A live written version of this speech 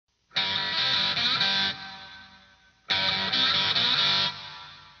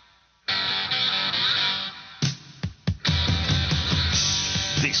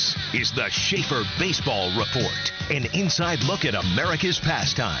is the Schaefer Baseball Report, an inside look at America's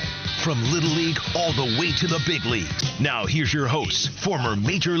pastime. From Little League all the way to the big leagues. Now here's your host, former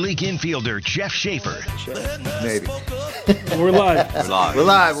Major League infielder Jeff Schaefer. Maybe. We're live. We're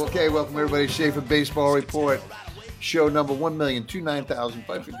live. Okay, welcome everybody to Schaefer Baseball Report. Show number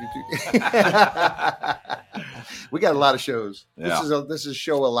 1,029,552. We got a lot of shows. Yeah. This is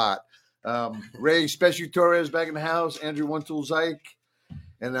show a lot. Ray Special Torres back in the house. Andrew One Tool Zyke,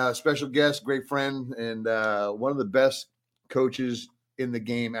 and a special guest, great friend, and one of the best coaches in the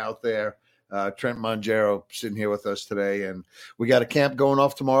game out there, Trent Mongero, sitting here with us today. And we got a camp going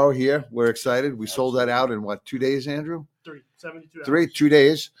off tomorrow here. We're excited. We sold that out in 2 days, Andrew? 72 hours. 2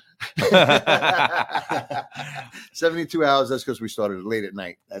 days. 72 hours. That's because we started late at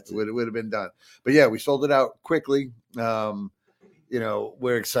night. It would have been done. But yeah, we sold it out quickly.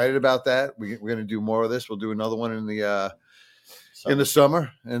 We're excited about that. We're going to do more of this. We'll do another one in the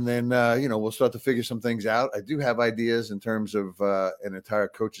summer, and then we'll start to figure some things out. I do have ideas in terms of an entire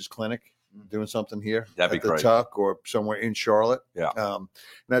coaches clinic, doing something here That'd be at the great. Tuck or somewhere in Charlotte. Yeah. And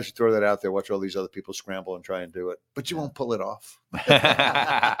I should throw that out there. Watch all these other people scramble and try and do it, but you won't pull it off. All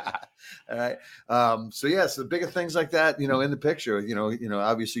right. So the bigger things like that, in the picture,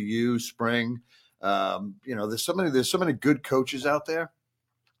 obviously you, Spring, there's so many good coaches out there.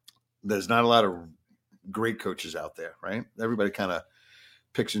 There's not a lot of great coaches out there, right? Everybody kind of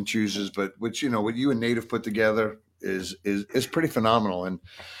picks and chooses, but what you and Native put together is pretty phenomenal. And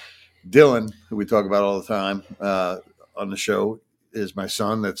Dylan, who we talk about all the time on the show, is my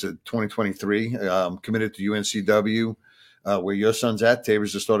son. That's a 2023, committed to UNCW, where your son's at.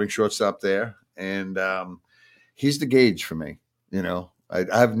 Tabor's the starting shortstop there, and he's the gauge for me.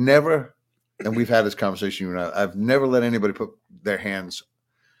 I've never, and we've had this conversation, you and I've never let anybody put their hands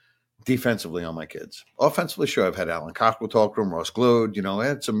defensively on my kids. Offensively, sure, I've had Alan Cockrell talk to him, Ross Glode, I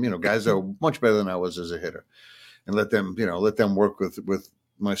had some, guys that were much better than I was as a hitter, and let them work with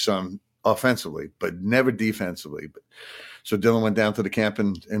my son offensively, but never defensively. So Dylan went down to the camp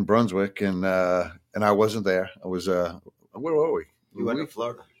in Brunswick, and I wasn't there. I was, where were we? You went to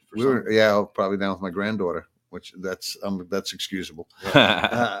Florida. We were, probably down with my granddaughter, which that's excusable.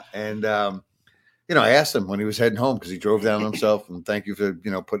 I asked him when he was heading home, because he drove down himself, and thank you for,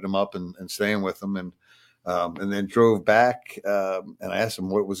 putting him up and staying with him. And then drove back. And I asked him,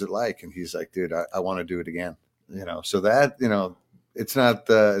 what was it like? And he's like, dude, I want to do it again. So that, it's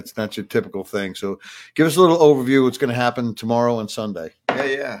not your typical thing. So give us a little overview. What's going to happen tomorrow and Sunday.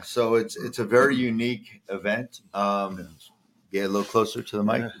 Yeah. So it's a very unique event. Get a little closer to the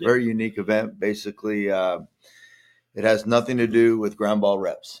mic. Yeah. Very unique event. Basically, it has nothing to do with ground ball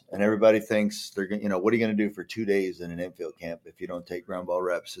reps. And everybody thinks they're going, what are you going to do for 2 days in an infield camp if you don't take ground ball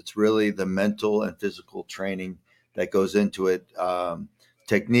reps? It's really the mental and physical training that goes into it.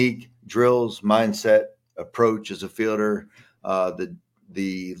 Technique, drills, mindset, approach as a fielder,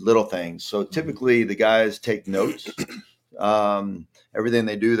 the little things. So typically the guys take notes. Everything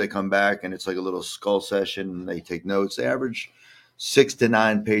they do, they come back and it's like a little skull session. They take notes. They average 6 to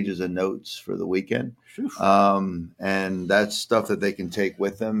 9 pages of notes for the weekend. And that's stuff that they can take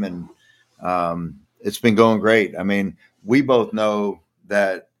with them. And it's been going great. I mean, we both know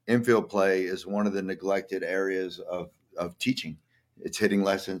that infield play is one of the neglected areas of teaching. It's hitting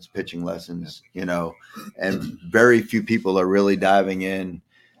lessons, pitching lessons, and very few people are really diving in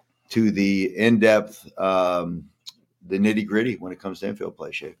to the in-depth, the nitty-gritty when it comes to infield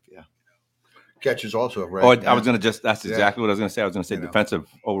play shape. Yeah. Catches also, right? Oh, I was going to that's exactly what I was going to say. I was going to say defensive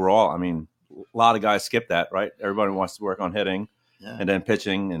overall. I mean, a lot of guys skip that, right? Everybody wants to work on hitting and then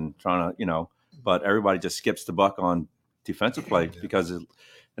pitching and trying to, but everybody just skips the buck on defensive play because, and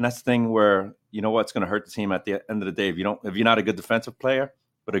that's the thing where, what's going to hurt the team at the end of the day. If you're not a good defensive player,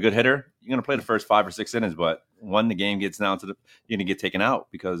 but a good hitter, you're going to play the first 5 or 6 innings. But when the game gets down to you're going to get taken out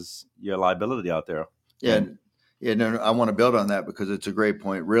because you're a liability out there. Yeah. No, I want to build on that because it's a great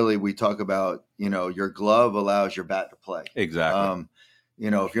point. Really, we talk about, your glove allows your bat to play. Exactly.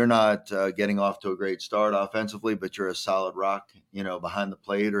 If you're not getting off to a great start offensively, but you're a solid rock, behind the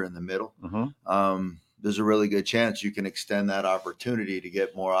plate or in the middle, there's a really good chance you can extend that opportunity to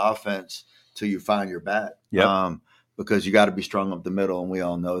get more offense till you find your bat. Yep. Because you got to be strong up the middle, and we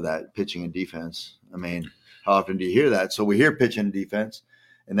all know that, pitching and defense. I mean, how often do you hear that? So we hear pitching and defense,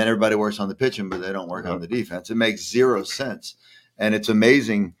 and then everybody works on the pitching, but they don't work on the defense. It makes zero sense. And it's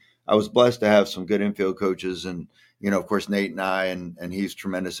amazing. I was blessed to have some good infield coaches, and, of course, Nate and I, and he's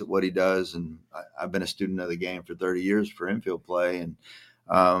tremendous at what he does. And I've been a student of the game for 30 years for infield play.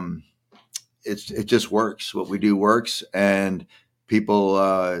 And it just works. What we do works, and people,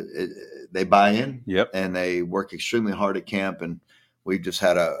 they buy in, Yep. and they work extremely hard at camp. And we just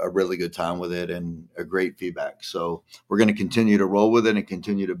had a really good time with it and a great feedback. So we're going to continue to roll with it and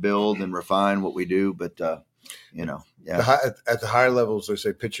continue to build and refine what we do. But, at the higher levels, they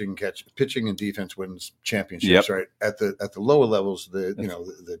say pitching and defense wins championships, right? At the lower levels,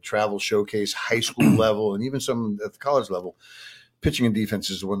 the travel showcase, high school level, and even some at the college level, pitching and defense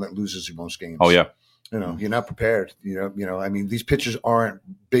is the one that loses the most games. Oh yeah. You're not prepared. I mean, these pitchers aren't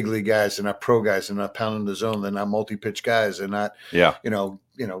big league guys. They're not pro guys. They're not pounding the zone. They're not multi-pitch guys. They're not,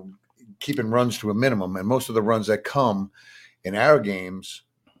 keeping runs to a minimum. And most of the runs that come in our games,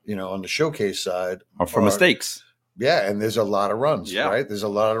 on the showcase side are for mistakes. Yeah. And there's a lot of runs, right? There's a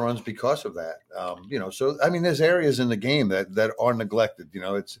lot of runs because of that. So, I mean, there's areas in the game that are neglected.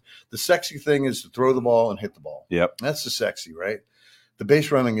 It's the sexy thing is to throw the ball and hit the ball. Yep. That's the sexy, right? The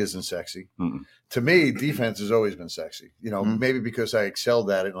base running isn't sexy. Mm-mm. To me, defense has always been sexy. Maybe because I excelled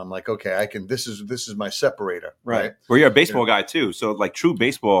at it, and I'm like, okay, this is my separator, right? Well, you're a baseball guy too, so like true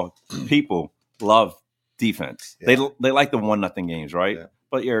baseball people love defense. Yeah. They like the 1-0 games, right? Yeah.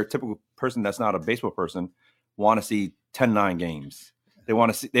 But you're a typical person that's not a baseball person want to see 10-9 games. They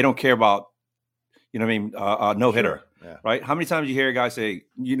want to see. They don't care about, no hitter. Sure. Yeah. Right? How many times you hear a guy say,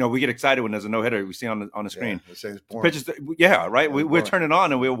 we get excited when there's a no hitter we see on the screen. Yeah, it's boring. Pitches, right? We'll turn it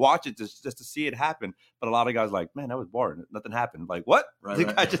on and we'll watch it just to see it happen. But a lot of guys are like, man, that was boring. Nothing happened. Like, what? The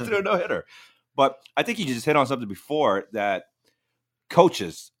guy just threw a no hitter. But I think you just hit on something before that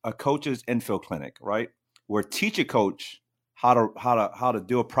a coach's infield clinic, right? Where teach a coach how to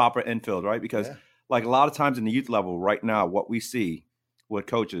do a proper infield, right? Because like a lot of times in the youth level right now, what we see with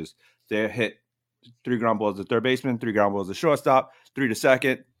coaches, they hit 3 ground balls to third baseman, 3 ground balls to shortstop, 3 to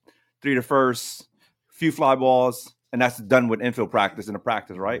second, 3 to first, few fly balls, and that's done with infield practice in a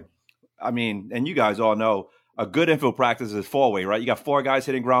practice, right? I mean, and you guys all know a good infield practice is 4-way, right? You got 4 guys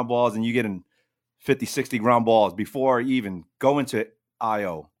hitting ground balls and you getting 50, 60 ground balls before you even go into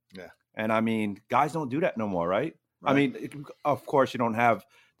IO. Yeah. And I mean, guys don't do that no more, right? I mean, of course you don't have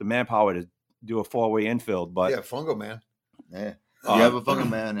the manpower to do a 4-way infield, but fungo man. Yeah. You have a fungo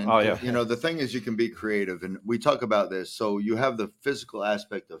man. And, the thing is you can be creative. And we talk about this. So you have the physical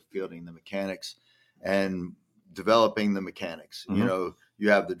aspect of fielding, the mechanics, and developing the mechanics. Mm-hmm. You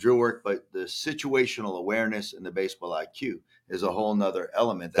have the drill work, but the situational awareness and the baseball IQ is a whole nother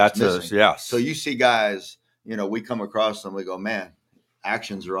element that's missing. Yes. So you see guys, we come across them, we go, man,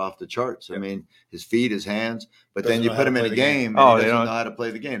 actions are off the charts. Yep. I mean, his feet, his hands, but then you put him in a game and he doesn't know how to play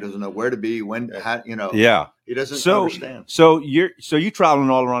the game. Doesn't know where to be, when, how, Yeah. He doesn't understand. So you're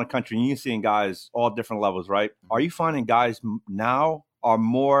traveling all around the country and you're seeing guys all different levels, right? Are you finding guys now are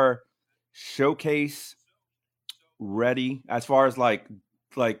more showcase ready as far as like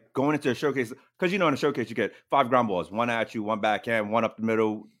going into a showcase? Because in a showcase you get 5 ground balls, 1 at you, 1 backhand, 1 up the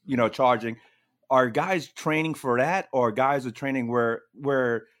middle, charging. Are guys training for that, or guys are training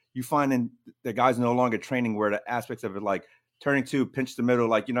where you finding the guys no longer training where the aspects of it, like turning to pinch the middle,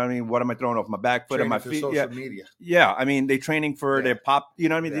 like, what am I throwing off my back foot and my feet? Social media. Yeah. I mean, they training for their pop,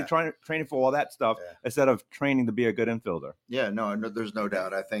 They're training for all that stuff instead of training to be a good infielder. Yeah, no, there's no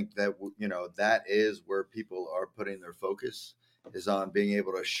doubt. I think that, that is where people are putting their focus is on being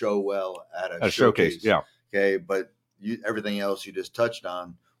able to show well at a showcase. Yeah. Okay. But everything else you just touched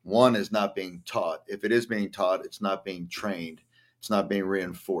on, one is not being taught. If it is being taught, it's not being trained. It's not being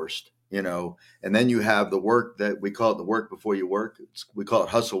reinforced, And then you have the work that we call it the work before you work. We call it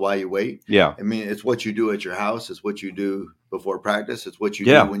hustle while you wait. Yeah. I mean, it's what you do at your house. It's what you do before practice. It's what you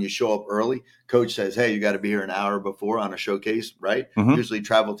do when you show up early. Coach says, hey, you got to be here an hour before on a showcase, right? Mm-hmm. Usually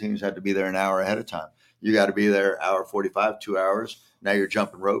travel teams have to be there an hour ahead of time. You got to be there hour 45, 2 hours. Now you're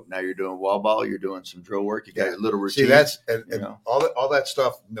jumping rope. Now you're doing wall ball. You're doing some drill work. You got a little routine. See, that's all that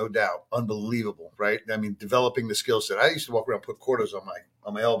stuff. No doubt, unbelievable, right? I mean, developing the skill set. I used to walk around, put quarters on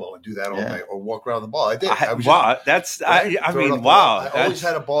my elbow, and do that all night, or walk around the ball. I did. I always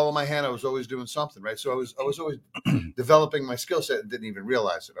had a ball in my hand. I was always doing something, right? So I was always developing my skill set and didn't even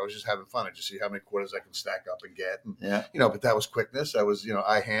realize it. I was just having fun. I just see how many quarters I can stack up and get. And, but that was quickness. I was,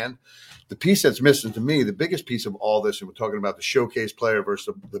 eye hand. The piece that's missing to me, the biggest piece of all this, and we're talking about the showcase player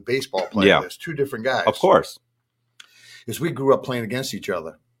versus the baseball player. Yeah. There's 2 different guys. Of course. Is we grew up playing against each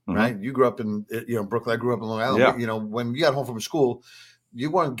other, right? You grew up in, Brooklyn. I grew up in Long Island. Yeah. When you got home from school, you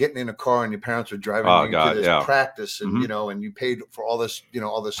weren't getting in a car and your parents were driving you to this practice and, and you paid for all this,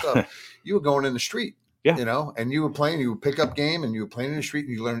 all this stuff. You were going in the street, and you were playing, you would pick up game and you were playing in the street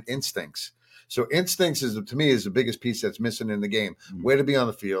and you learned instincts. So instincts to me is the biggest piece that's missing in the game. Where to be on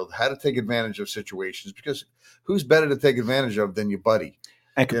the field, how to take advantage of situations, because who's better to take advantage of than your buddy?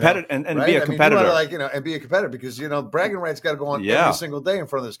 And competitive, and right? be a competitor. And be a competitor because, bragging rights got to go on every single day in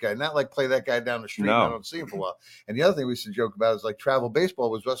front of this guy. Not like play that guy down the street and I don't see him for a while. And the other thing we used to joke about is like travel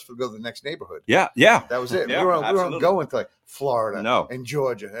baseball was us to go to the next neighborhood. Yeah. That was it. Yeah, we weren't going to like Florida and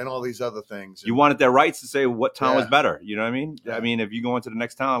Georgia and all these other things. You wanted their rights to say what town was better. You know what I mean? Yeah. I mean, if you go into the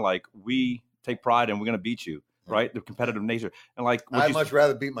next town, like we take pride and we're going to beat you. Right, the competitive nature, and like I'd much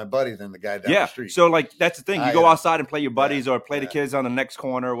rather beat my buddy than the guy down the street. So like that's the thing. You go outside and play your buddies or play the kids on the next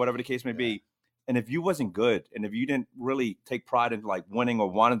corner or whatever the case may be. And if you wasn't good, and if you didn't really take pride in like winning or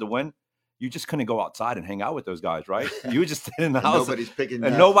wanting to win, you just couldn't go outside and hang out with those guys, right? You would just sit in the house. Nobody's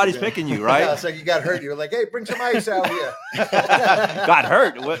picking you, right? It's like you got hurt. You were like, hey, bring some ice out here. Got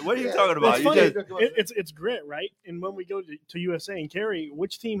hurt? What are you talking about? It's funny. It's grit, right? And when we go to USA and Cary,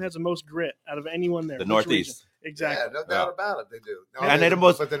 which team has the most grit out of anyone there? The Northeast. Exactly. Yeah, no doubt about it. They do. No, and they're the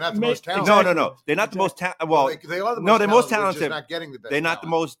most, but they're not the most talented. No. They're not the most talented. Well, they are the most they're most talented. Not getting the best. They're not the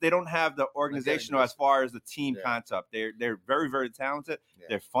most. They don't have the organizational as far as the team concept. They're very, very talented. Yeah.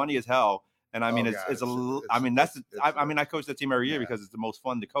 They're funny as hell. And I mean, I coach that team every year because it's the most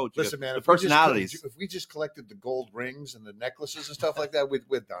fun to coach. Listen, man, the personalities. If we just collected the gold rings and the necklaces and stuff like that, we're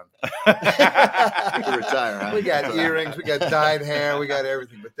done. We can retire. Huh? We got earrings, we got dyed hair, we got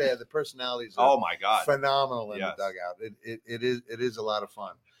everything. But the personalities are my God, phenomenal in the dugout. It is a lot of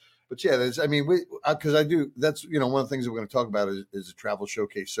fun. But yeah, because I do. That's one of the things that we're going to talk about is the travel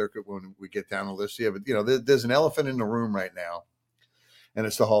showcase circuit when we get down the list. Yeah, but there's an elephant in the room right now, and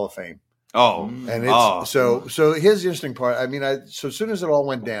it's the Hall of Fame. Oh, and it's so here's the interesting part. I mean, so as soon as it all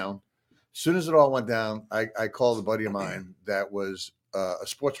went down, I called a buddy of mine that was a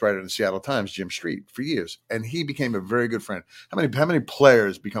sports writer in the Seattle Times, Jim Street, for years, and he became a very good friend. How many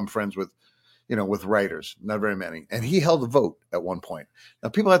players become friends with writers? Not very many. And he held a vote at one point. Now,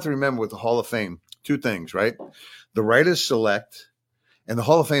 people have to remember with the Hall of Fame, two things, right? The writers select, and the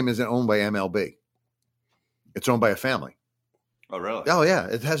Hall of Fame isn't owned by MLB. It's owned by a family. Oh, really? Oh, yeah.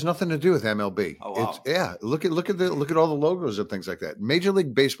 It has nothing to do with MLB. Oh, wow. Look at all the logos and things like that. Major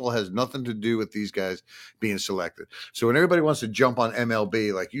League Baseball has nothing to do with these guys being selected. So when everybody wants to jump on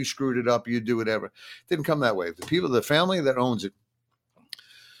MLB, like you screwed it up, you do whatever, it didn't come that way. The family that owns it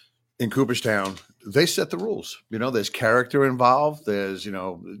in Cooperstown, they set the rules. There's character involved. There's,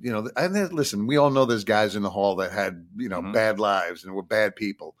 and listen, we all know there's guys in the Hall that had, bad lives and were bad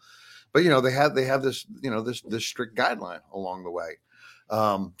people. But they have this this strict guideline along the way.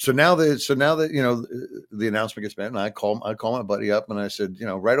 So now that the announcement gets made, and I call my buddy up and I said,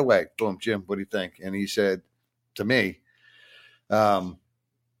 right away, boom, Jim, what do you think? And he said to me,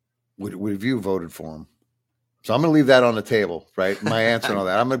 would have you voted for him? So I'm going to leave that on the table, right? My answer and all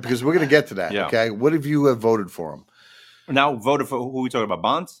that. Because we're going to get to that. Yeah. Okay, what if you have voted for him? Now voted for who are we talking about?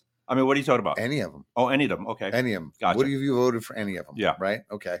 Bonds? I mean, what are you talking about? Any of them. Oh, any of them. Okay. Any of them. Gotcha. What if you voted for any of them? Yeah. Right?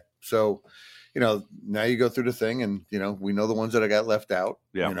 Okay. So, now you go through the thing and, we know the ones that I got left out.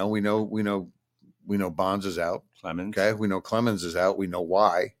 Yeah. We know Bonds is out. Clemens. Okay. We know Clemens is out. We know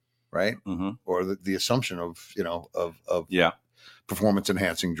why, right? Mm-hmm. Or the assumption of yeah, performance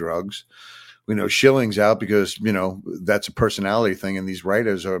enhancing drugs. We know Schilling's out because, that's a personality thing. And these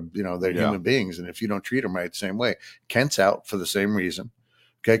writers are, they're human beings. And if you don't treat them right the same way, Kent's out for the same reason.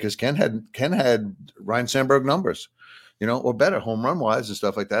 Okay. Because Ken had Ryan Sandberg numbers, or better home run wise and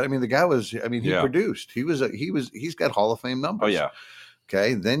stuff like that. I mean, the guy was, he produced, he's got Hall of Fame numbers. Oh yeah.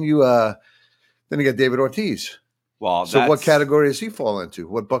 Okay. Then you got David Ortiz. Well, so what category does he fall into?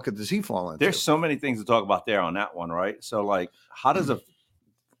 What bucket does he fall into? There's so many things to talk about there on that one, right? So like, how does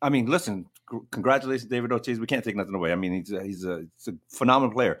listen, congratulations, David Ortiz. We can't take nothing away. I mean, he's a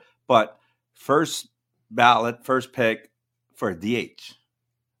phenomenal player, but first ballot, first pick for a DH,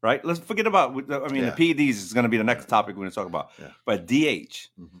 right? Let's forget about, the PEDs is going to be the next topic we're going to talk about, but DH,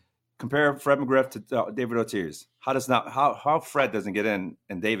 compare Fred McGriff to David Ortiz. How Fred doesn't get in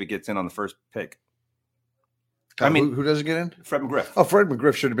and David gets in on the first pick? Who doesn't get in? Fred McGriff. Oh, Fred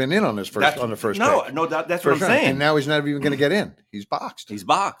McGriff should have been in on the first pick. No, that's what I'm saying. And now he's not even going to get in. He's boxed.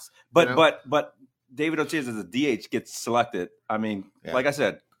 But David Ortiz as a DH gets selected. I mean, like I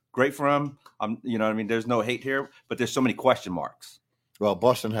said, great for him. There's no hate here, but there's so many question marks. Well,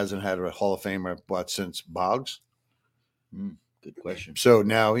 Boston hasn't had a Hall of Famer since Boggs. Good question. So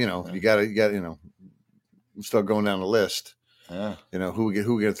now you got to start going down the list. Yeah. Who we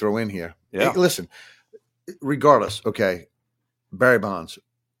going to throw in here? Yeah. Hey, listen. Regardless, okay, Barry Bonds,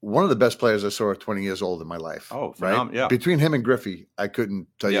 one of the best players I saw at 20 years old in my life. Oh, right? Yeah. Between him and Griffey, I couldn't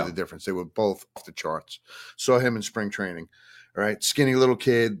tell you the difference. They were both off the charts. Saw him in spring training. All right, skinny little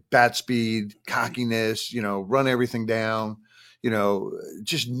kid, bat speed, cockiness, run everything down.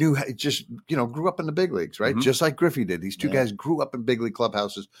 just grew up in the big leagues, right? Mhm. Just like Griffey did. These two guys grew up in big league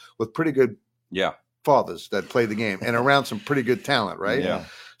clubhouses with pretty good fathers that played the game and around some pretty good talent, right? Yeah.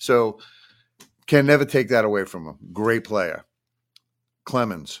 So can never take that away from him. Great player.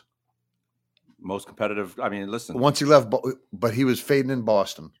 Clemens. Most competitive. I mean, listen. Once he left, but he was fading in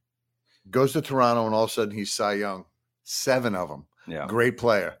Boston. Goes to Toronto, and all of a sudden he's Cy Young. 7 of them. Yeah. Great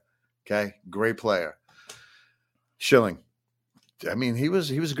player. Okay? Great player. Schilling. I mean, he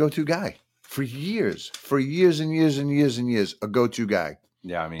was a go-to guy for years and years and years and years, a go-to guy.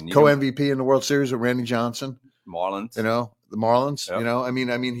 Yeah, I mean, co-MVP in the World Series with Randy Johnson. Marlins. The Marlins, Yep.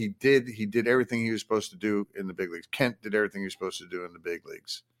 I mean, he did everything he was supposed to do in the big leagues. Kent did everything he was supposed to do in the big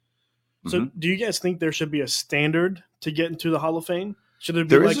leagues. So do you guys think there should be a standard to get into the Hall of Fame? Should there be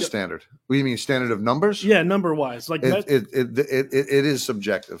There is a standard. What do you mean, standard of numbers? Yeah, number-wise. Like it is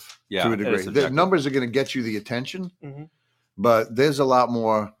subjective to a degree. The numbers are going to get you the attention, but there's a lot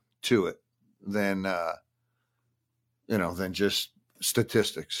more to it than than just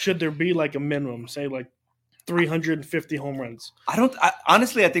statistics. Should there be like a minimum, say like 350 home runs?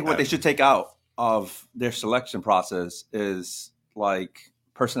 Honestly, I think what they should take out of their selection process is like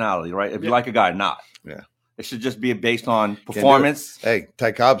personality, right? If you like a guy or not. Yeah. It should just be based on performance. Hey,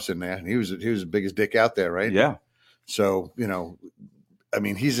 Ty Cobb's in there. He was the biggest dick out there, right? Yeah. So, I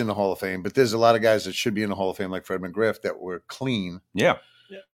mean, he's in the Hall of Fame, but there's a lot of guys that should be in the Hall of Fame, like Fred McGriff, that were clean. Yeah.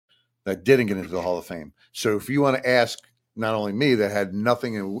 That didn't get into the Hall of Fame. So if you want to ask not only me, that had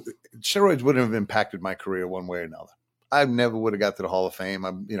nothing, steroids wouldn't have impacted my career one way or another. I never would have got to the Hall of Fame.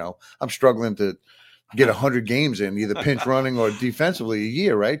 I'm struggling to get 100 games in, either pinch running or defensively a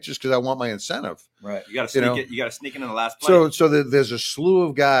year, right? Just because I want my incentive. Right. You got to sneak in the last play. So there's a slew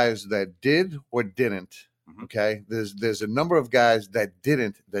of guys that did or didn't. Okay. There's a number of guys that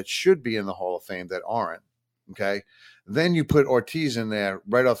didn't, that should be in the Hall of Fame, that aren't. Okay. Then you put Ortiz in there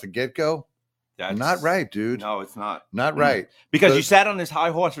right off the get-go. That's not right, dude. No, it's not. Not right. Because you sat on this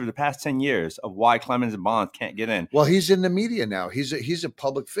high horse for the past 10 years of why Clemens and Bonds can't get in. Well, he's in the media now. He's a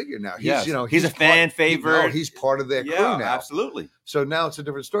public figure now. He's a fan favorite. He's part of their crew now. Absolutely. So now it's a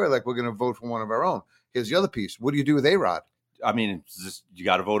different story. Like, we're going to vote for one of our own. Here's the other piece. What do you do with A-Rod? I mean, it's just, you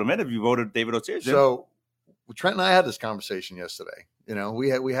got to vote him in if you voted David Ortiz. So Trent and I had this conversation yesterday. We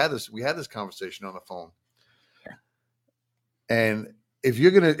had this conversation on the phone. And if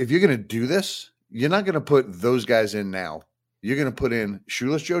you're gonna do this, you're not gonna put those guys in now. You're gonna put in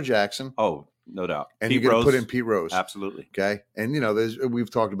Shoeless Joe Jackson. Oh, no doubt. And you're gonna put in Pete Rose. Absolutely. Okay. And we've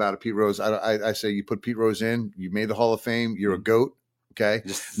talked about it. Pete Rose. I say you put Pete Rose in. You made the Hall of Fame. You're a GOAT. Okay.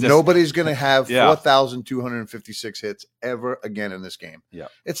 Nobody's gonna have 4,256 hits ever again in this game. Yeah.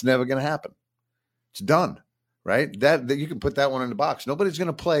 It's never gonna happen. It's done. Right. That you can put that one in the box. Nobody's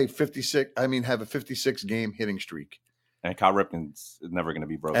gonna play 56. Have a 56 game hitting streak. And Cal Ripken's never going to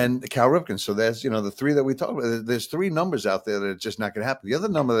be broken. And Cal Ripken. So there's, the 3 that we talked about. There's 3 numbers out there that are just not going to happen. The other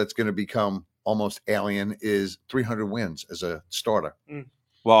number that's going to become almost alien is 300 wins as a starter.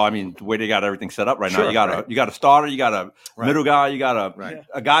 Well, I mean, the way they got everything set up right now, you got a starter, you got a middle guy, you got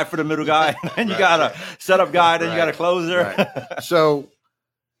a guy for the middle guy, and you got a setup guy, then you got a closer. Right. So,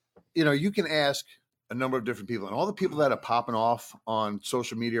 you can ask a number of different people, and all the people that are popping off on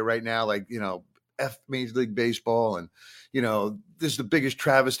social media right now, like, F Major League Baseball, and this is the biggest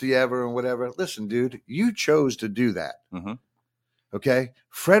travesty ever and whatever. Listen, dude, you chose to do that. Okay,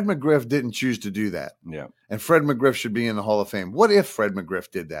 Fred McGriff didn't choose to do that. Yeah, and Fred McGriff should be in the Hall of Fame. What if Fred McGriff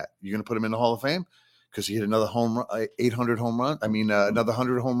did that? You're going to put him in the Hall of Fame because he hit another 800 home run. Another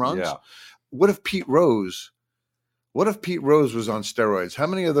 100 home runs. Yeah. What if Pete Rose was on steroids? How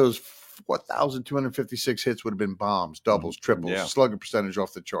many of those 4,256 hits would have been bombs, doubles, triples, slugger percentage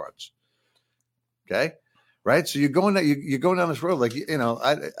off the charts? Okay, right. So you're going down this road, like here's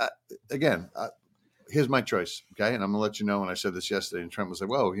my choice. Okay, and I'm gonna let you know. When I said this yesterday, and Trent was like,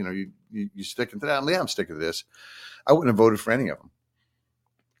 "Well, you sticking to that?" I'm sticking to this. I wouldn't have voted for any of them.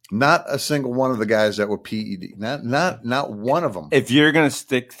 Not a single one of the guys that were PED. Not one of them. If you're gonna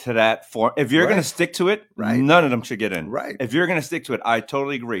stick to that if you're gonna stick to it, none of them should get in. Right. If you're gonna stick to it, I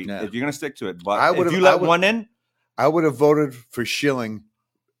totally agree. Yeah. If you're gonna stick to it, but if you let one in, I would have voted for Schilling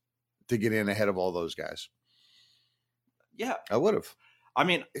to get in ahead of all those guys. Yeah, I would have. I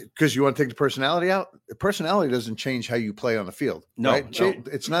mean, because you want to take the personality out. The personality doesn't change how you play on the field. No, right?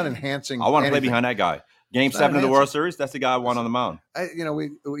 It's not enhancing. I want to play behind that guy. Game 7 of the World Series. That's the guy I want on the mound.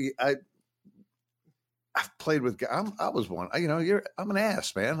 I've played with. I was one. I'm an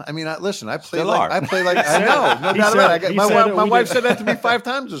ass, man. I mean, I play Still like. are. I play like. I know. No doubt about it. My wife said that to me 5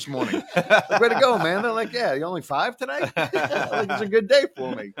 times this morning. Way to go, man. They're like, yeah, you only 5 tonight. Like, it's a good day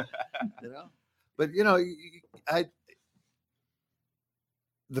for me. But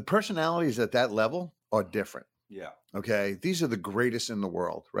the personalities at that level are different. Yeah. Okay. These are the greatest in the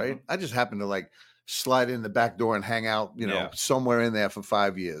world, right? I just happen to like slide in the back door and hang out, somewhere in there for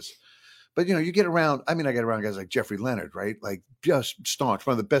 5 years. But, you get around. I mean, I get around guys like Jeffrey Leonard, right? Like just staunch,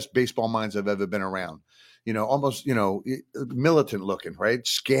 one of the best baseball minds I've ever been around. Almost, militant looking, right?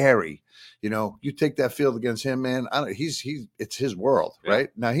 Scary. You take that field against him, man. It's his world, right?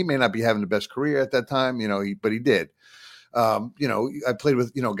 Now, he may not be having the best career at that time, but he did. I played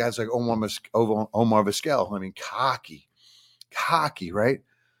with, guys like Omar Vizquel. I mean, cocky, right?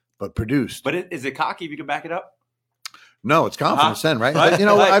 But produced. But is it cocky if you can back it up? No, it's confidence then, right? Right?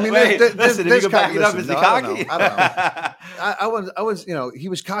 But, I mean, listen, if you can back it up, is it cocky? I was, he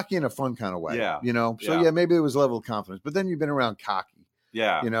was cocky in a fun kind of way. Yeah. So maybe it was a level of confidence. But then you've been around cocky.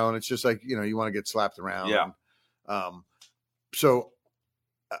 Yeah. And it's just like, you want to get slapped around. Yeah. And, so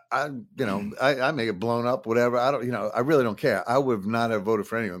I may get blown up, whatever. I don't, I really don't care. I would not have voted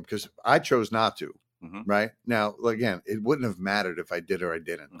for anyone because I chose not to. Mm-hmm. Right now, again, it wouldn't have mattered if I did or I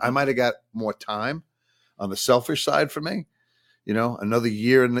didn't. I might have got more time on the selfish side for me, another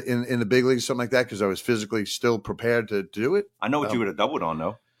year in the big leagues, something like that, because I was physically still prepared to do it. I know what you would have doubled on,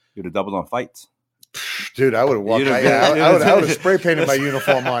 though. You would have doubled on fights. Dude, I would have walked. I would have spray painted my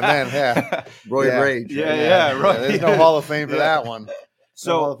uniform on then. Yeah, Roy Rage. Yeah, right. There's no Hall of Fame for that one.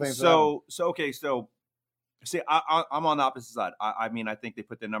 So see, I'm on the opposite side. I mean, I think they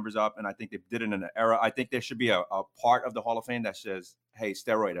put their numbers up, and I think they did it in an era. I think there should be a part of the Hall of Fame that says, hey,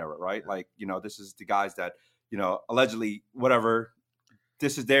 steroid era, right? Like, this is the guys that, allegedly, whatever,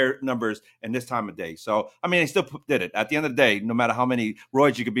 this is their numbers and this time of day. So, I mean, they still did it. At the end of the day, no matter how many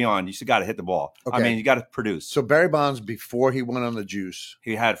roids you could be on, you still got to hit the ball. Okay. I mean, you got to produce. So Barry Bonds, before he went on the juice,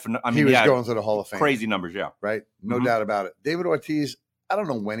 he was going to the Hall of Fame. Crazy numbers, yeah. Right? No doubt about it. David Ortiz, I don't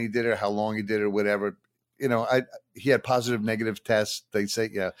know when he did it, how long he did it, or whatever. He had positive, negative tests. They say,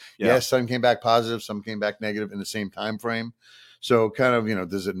 yes, some came back positive, some came back negative in the same time frame. So kind of,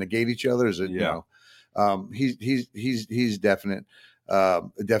 does it negate each other? Is it, he's definite,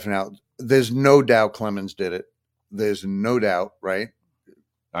 definite out. There's no doubt Clemens did it. There's no doubt, right?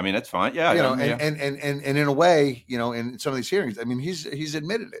 I mean, that's fine. Yeah. And in a way, in some of these hearings, I mean, he's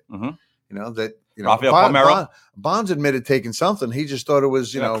admitted it, that, Rafael Palmeiro. Bonds admitted taking something. He just thought it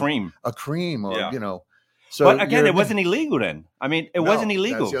was, a cream or, So, but again, it wasn't illegal then. I mean, it wasn't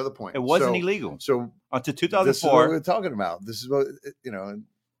illegal. That's the other point. It wasn't illegal. So until 2004, this is what we're talking about. This is what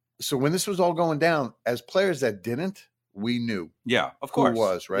So when this was all going down, as players that didn't, we knew. Yeah, of course, who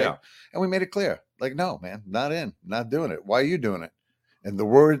was right, yeah. And we made it clear. Like, no, man, not in, not doing it. Why are you doing it? And the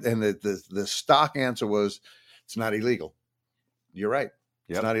word and the stock answer was, it's not illegal. You're right.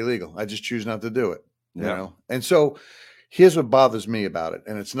 It's not illegal. I just choose not to do it. You know. And so here's what bothers me about it,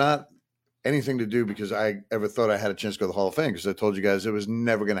 and it's not anything to do because I ever thought I had a chance to go to the Hall of Fame, because I told you guys it was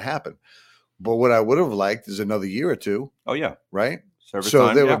never going to happen. But what I would have liked is another year or two. Oh, yeah. Right? Service so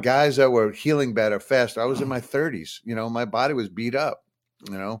time, there were guys that were healing better, faster. I was in my 30s. My body was beat up,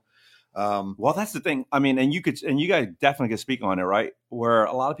 Well, that's the thing. I mean, and you guys definitely can speak on it, right? Where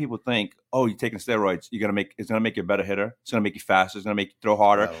a lot of people think, oh, you're taking steroids, it's going to make you a better hitter. It's going to make you faster. It's going to make you throw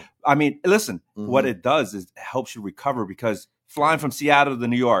harder. No. I mean, listen, what it does is it helps you recover, because flying from Seattle to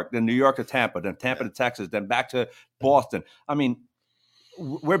New York, then New York to Tampa, then Tampa to Texas, then back to Boston. I mean,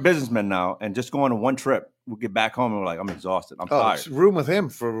 we're businessmen now, and just going on one trip, we'll get back home and we're like, I'm exhausted. I'm tired. It's room with him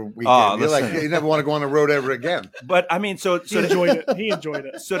for a weekend. You're like, you never want to go on the road ever again. But I mean, so he enjoyed it. He enjoyed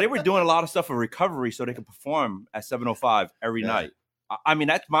it. So they were doing a lot of stuff for recovery so they could perform at 7:05 every night. I mean,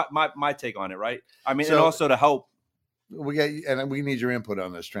 that's my take on it, right? I mean, and also to help. We need your input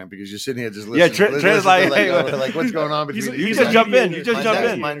on this, Trent, because you're sitting here just listening. Yeah, Trent's like what's going on between you. Just jump in. You just jump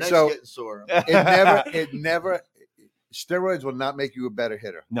in. My neck's getting sore. It never. Steroids will not make you a better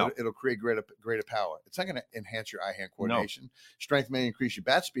hitter. No, it'll create greater power. It's not going to enhance your eye-hand coordination. No. Strength may increase your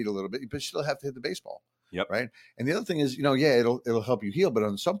bat speed a little bit, but you still have to hit the baseball. Yep. Right. And the other thing is, it'll help you heal, but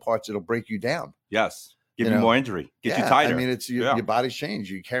on some parts it'll break you down. Yes. Give you more injury. Get you tighter. I mean, it's your body's changed.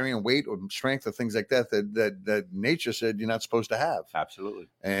 You're carrying weight or strength or things like that nature said you're not supposed to have. Absolutely.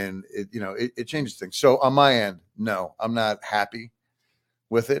 And it changes things. So on my end, no, I'm not happy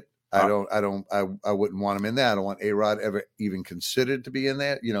with it. I wouldn't want him in there. I don't want A-Rod ever even considered to be in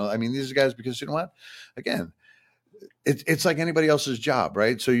there. I mean, these are guys, because you know what? Again, it's like anybody else's job,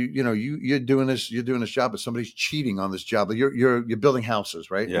 right? So you're doing this job, but somebody's cheating on this job. You're building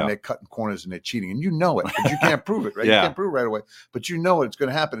houses, right? Yeah. And they're cutting corners and they're cheating, and you know it, but you can't prove it, right? Yeah. You can't prove it right away, but you know it's going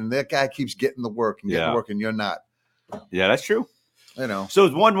to happen, and that guy keeps getting the work and getting the work, and you're not. Yeah, that's true. So it's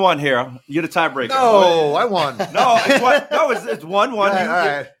 1-1 here. You're the tiebreaker. No, I won. It's 1-1. All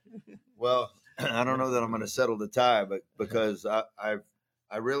right. Well, I don't know that I'm going to settle the tie, but because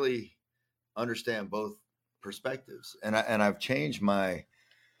I really understand both perspectives, and I've changed my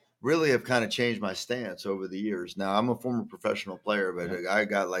have kind of changed my stance over the years. Now I'm a former professional player, but I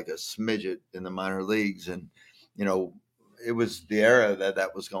got like a smidget in the minor leagues, and it was the era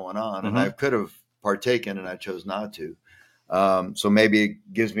that was going on, and I could have partaken, and I chose not to. So maybe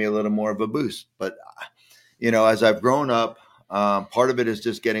it gives me a little more of a boost. But as I've grown up, part of it is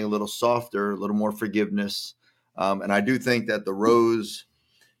just getting a little softer, a little more forgiveness, and I do think that the Rose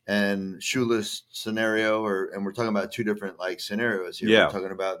and Shoeless scenario, and we're talking about two different like scenarios here. Yeah. We're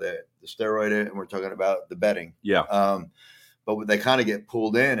talking about the steroid and we're talking about the betting. Yeah. But they kind of get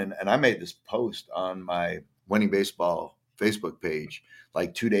pulled in, and I made this post on my Winning Baseball Facebook page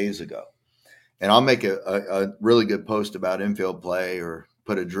like 2 days ago, and I'll make a really good post about infield play or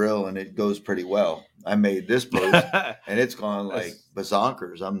put a drill, and it goes pretty well. I made this post and it's gone like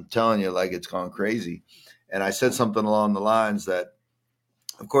bazonkers. I'm telling you, like it's gone crazy. And I said something along the lines that,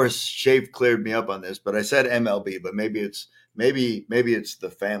 of course, Shave cleared me up on this, but I said MLB, but maybe it's the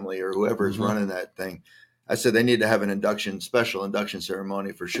family or whoever is running that thing. I said they need to have an special induction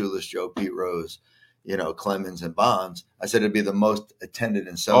ceremony for Shoeless Joe, Pete Rose, Clemens and Bonds. I said it'd be the most attended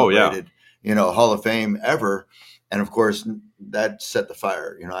and celebrated, Hall of Fame ever. And of course, that set the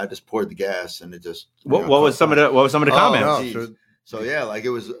fire. I just poured the gas, and it just. What was some of the comments? No, so yeah, like it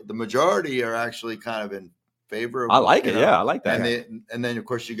was the majority are actually kind of in favor of. I like it. Yeah, I like that. And then of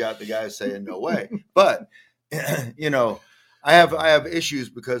course you got the guys saying no way. But I have issues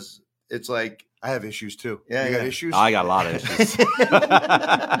because it's like I have issues too. Yeah, you got issues? I got a lot of issues.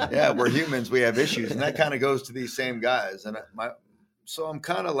 Yeah, we're humans. We have issues, and that kind of goes to these same guys. And so I'm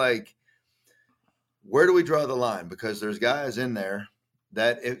kind of like, where do we draw the line? Because there's guys in there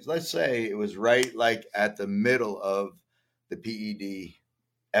that let's say it was right like at the middle of the PED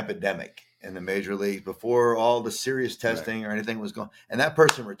epidemic in the major leagues before all the serious testing or anything was going, and that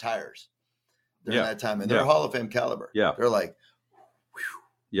person retires during that time, and they're Hall of Fame caliber. Yeah, they're like,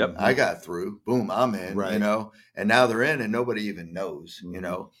 yep, I got through. Boom, I'm in. Right. And now they're in, and nobody even knows.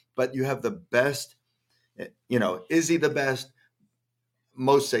 But you have the best. Is he the best?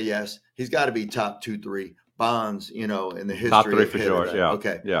 Most say yes. He's got to be top 2, 3. Bonds, in the history. Top 3 of for hitter. sure. Yeah.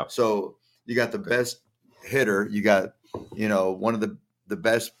 Okay. Yeah. So you got the best hitter. You got, one of the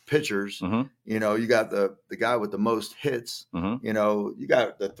best pitchers. You got the guy with the most hits. You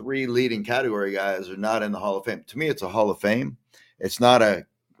got the 3 leading category guys are not in the Hall of Fame. To me, it's a Hall of Fame. It's not a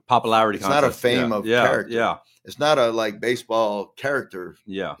popularity. It's not a fame of character. Yeah. It's not a like baseball character.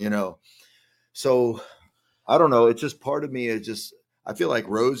 Yeah. So I don't know. It's just part of me is just. I feel like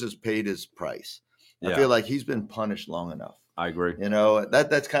Rose has paid his price. I feel like he's been punished long enough. I agree.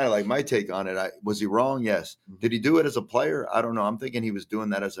 That's kind of like my take on it. Was he wrong? Yes. Did he do it as a player? I don't know. I'm thinking he was doing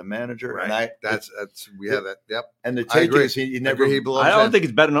that as a manager. Right. And we have that. Yep. And the take is he never. I don't think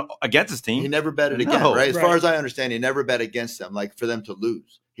he's betting against his team. He never betted against. Right. As far as I understand, he never bet against them, like for them to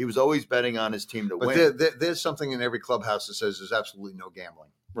lose. He was always betting on his team to win. There's something in every clubhouse that says there's absolutely no gambling.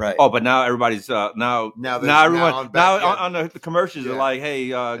 Right. Oh, but now everybody's now everyone on the commercials are like, hey,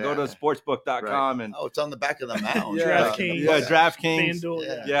 go to sportsbook.com and it's on the back of the mound. DraftKings.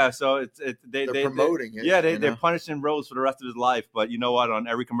 FanDuel. Yeah. So they're promoting it. Yeah, they're punishing Rose for the rest of his life. But you know what? On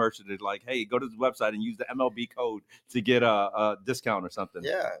every commercial, they're like, hey, go to the website and use the MLB code to get a discount or something.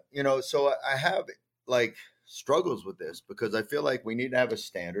 Yeah. So I have like struggles with this because I feel like we need to have a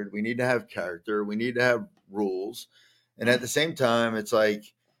standard. We need to have character. We need to have rules. And at the same time, it's like,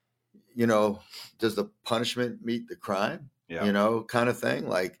 does the punishment meet the crime? Yeah. Kind of thing.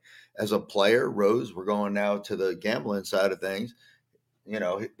 Like as a player, Rose, we're going now to the gambling side of things.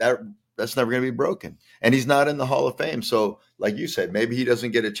 That's never going to be broken. And he's not in the Hall of Fame. So like you said, maybe he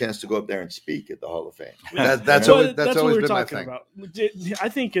doesn't get a chance to go up there and speak at the Hall of Fame. That's always what been we're my talking thing. about. I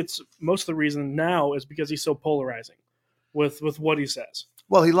think it's most of the reason now is because he's so polarizing with what he says.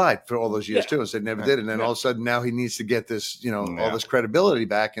 Well, he lied for all those years too and said never did. And then all of a sudden now he needs to get this, all this credibility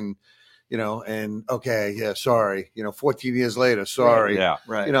back and, sorry, 14 years later, sorry. Yeah.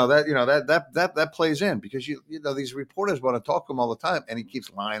 Right. That plays in because, these reporters want to talk to him all the time and he keeps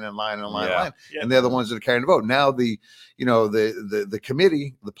lying and lying and lying and lying. Yeah. And they're the ones that are carrying the vote. Now the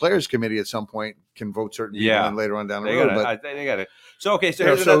committee, the players committee at some point can vote certain people and later on down the road. But I think they got it. So, okay.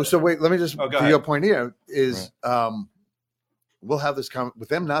 So wait, let me just, to your point here is, we'll have this with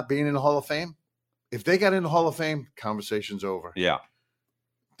them not being in the Hall of Fame. If they got in the Hall of Fame, conversation's over. Yeah.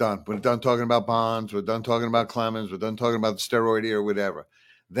 Done. We're done talking about Bonds. We're done talking about Clemens. We're done talking about the steroid or whatever.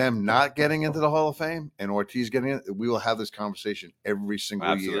 Them not getting into the Hall of Fame and Ortiz getting in, we will have this conversation every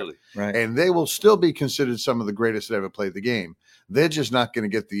single year. Right. And they will still be considered some of the greatest that ever played the game. They're just not going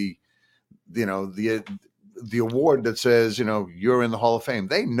to get the the award that says, you're in the Hall of Fame.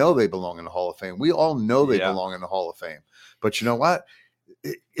 They know they belong in the Hall of Fame. We all know they belong in the Hall of Fame. But you know what?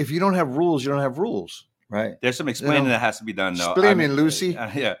 If you don't have rules, you don't have rules. Right. There's some explaining that has to be done, though. Explaining, Lucy.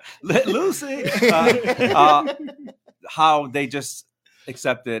 Lucy. How they just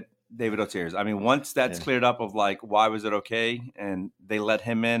accepted David O'Tears. I mean, once that's cleared up of like, why was it okay? And they let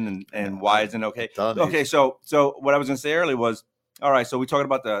him in and why isn't it okay? Okay. So what I was going to say earlier was, all right, so we're talking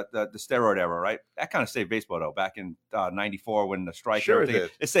about the steroid era, right? That kind of saved baseball, though, back in 94 when the strike. Sure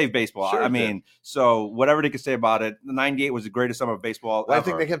it saved baseball. Sure I mean, so whatever they could say about it, 98 was the greatest summer of baseball ever. I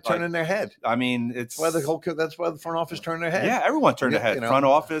think they kept turning their head. I mean, that's why the front office turned their head. Yeah, everyone turned their head. Front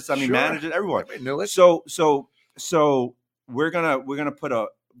office, managers, everyone. Everybody knew it. So we're gonna put a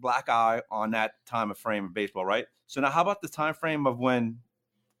black eye on that time of frame of baseball, right? So now how about the time frame of when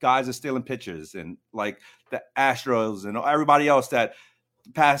guys are stealing pitches and like the Astros and everybody else that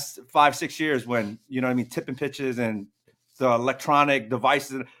past 5-6 years when, tipping pitches and the electronic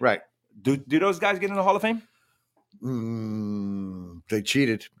devices. Right. Do those guys get in the Hall of Fame? They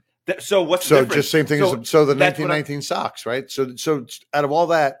cheated. So what's the difference? Just same thing as the 1919 Sox, right? So out of all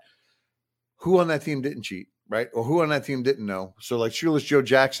that, who on that team didn't cheat, right? Or who on that team didn't know? So like Shoeless Joe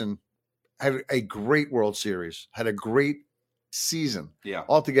Jackson had a great World Series, had a great season. Yeah.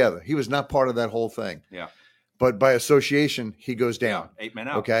 Altogether. He was not part of that whole thing. Yeah. But by association, he goes down. 8 men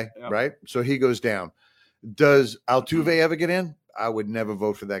out. Okay. Yeah. Right. So he goes down. Does Altuve ever get in? I would never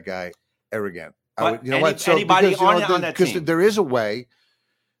vote for that guy ever again. What? So anybody on that team? Because there is a way,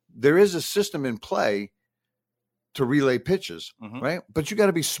 there is a system in play to relay pitches, right? But you got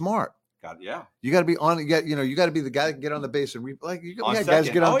to be smart. You got to be on. You got to be the guy that can get on the base and guys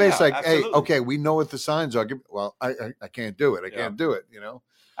get on base. Like, absolutely. Hey, okay, we know what the signs are. Well, I can't do it. I can't do it.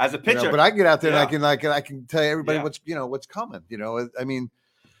 As a pitcher, but I can get out there and I can tell everybody what's coming. I mean,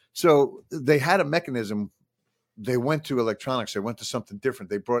 so they had a mechanism. They went to electronics. They went to something different.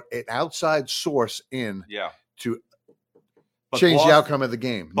 They brought an outside source in to change the outcome of the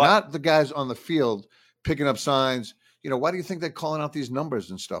game, not the guys on the field picking up signs. Why do you think they're calling out these numbers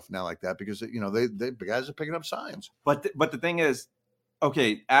and stuff now like that? Because the guys are picking up signs. But the thing is,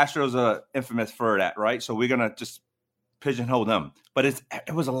 okay, Astros are infamous for that, right? So we're gonna just pigeonhole them. But it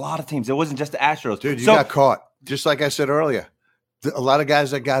was a lot of teams. It wasn't just the Astros. Dude, you got caught. Just like I said earlier, a lot of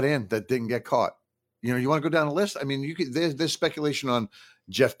guys that got in that didn't get caught. You want to go down the list? I mean, there's speculation on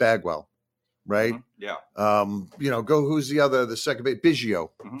Jeff Bagwell, right? Yeah. Who's the second base? Biggio.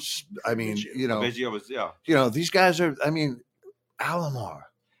 I mean, Biggio was these guys are. I mean, Alomar.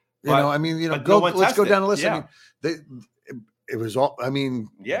 Let's go down the list. Yeah. I mean, it was all. I mean,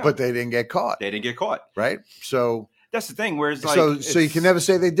 but they didn't get caught. Right. So that's the thing. Where it's so you can never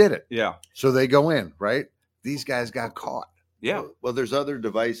say they did it. Yeah. So they go in, right? These guys got caught. Yeah. Well, there's other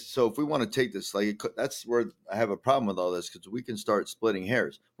devices. So if we want to take this, that's where I have a problem with all this because we can start splitting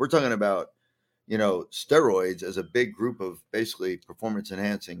hairs. We're talking about, steroids as a big group of basically performance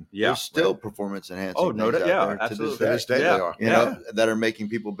enhancing. Yeah. There's still performance enhancing. Oh, no, there absolutely. To this day they are. That are making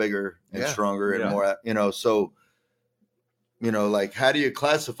people bigger and stronger and more. So. How do you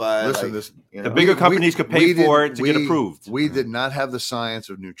classify? Listen, the bigger companies could pay for it to get approved. We did not have the science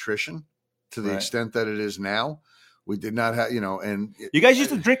of nutrition to the extent that it is now. We did not have, and you guys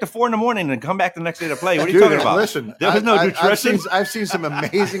used to drink to 4 a.m. and come back the next day to play. What are you talking about? Listen, there was no nutrition. I've seen some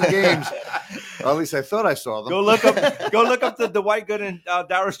amazing games. Or at least I thought I saw them. Go look up the Dwight Gooden and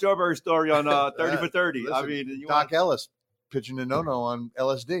Darryl Strawberry story on 30 for 30. Listen, I mean, Doc Ellis pitching to no on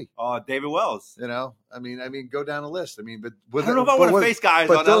LSD. David Wells. I mean, go down the list. I mean, but I don't know if I want to face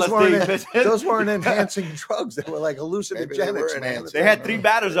guys on LSD. Those weren't enhancing drugs. They were like hallucinogenics, man. They had 3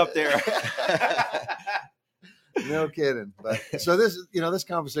 batters up there. No kidding. But so this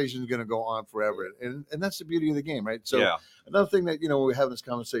conversation is going to go on forever, and that's the beauty of the game, right? So another thing that we're having this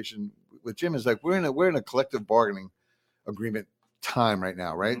conversation with Jim is like we're in a collective bargaining agreement time right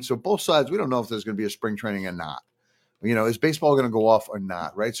now, right? So both sides, we don't know if there's going to be a spring training or not. Is baseball going to go off or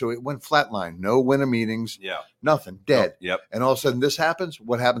not, right? So it went flatline, no winter meetings, nothing, dead. Yep. And all of a sudden this happens.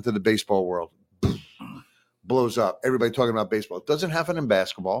 What happened to the baseball world? Blows up. Everybody talking about baseball. It doesn't happen in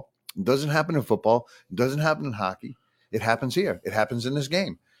basketball. It doesn't happen in football. It doesn't happen in hockey. It happens here. It happens in this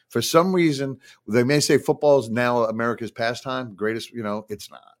game. For some reason, they may say football is now America's pastime, greatest, it's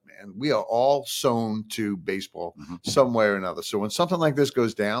not, man. We are all sewn to baseball some way or another. So when something like this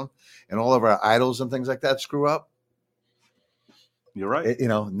goes down and all of our idols and things like that screw up, you're right.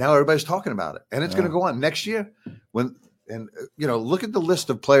 Now everybody's talking about it. And it's going to go on next year look at the list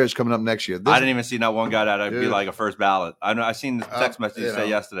of players coming up next year. I didn't even see not one guy that I'd be like a first ballot. I know I seen the text message say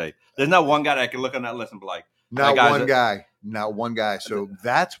yesterday. There's not one guy that I can look on that list and be like, not one guy. Not one guy. So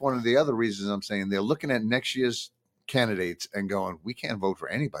that's one of the other reasons I'm saying they're looking at next year's candidates and going, we can't vote for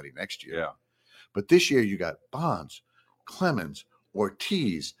anybody next year. Yeah. But this year you got Bonds, Clemens,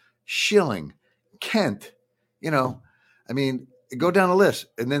 Ortiz, Schilling, Kent. I mean, go down the list.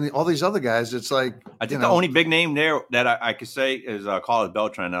 And then all these other guys, it's like. I think the only big name there that I could say is Carlos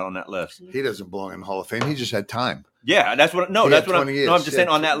Beltran out on that list. He doesn't belong in the Hall of Fame. He just had time. Yeah, that's what. No, that's what I'm just saying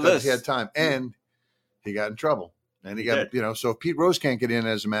on that list. He had time, and he got in trouble, and he got So if Pete Rose can't get in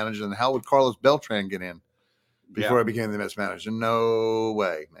as a manager, then how would Carlos Beltran get in before he became the Mets manager? No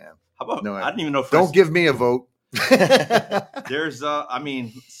way, man. How about? No way. I didn't even know. Don't give me a vote. There's, I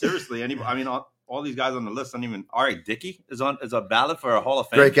mean, seriously, all these guys on the list. R.A. Dickey is a ballot for a Hall of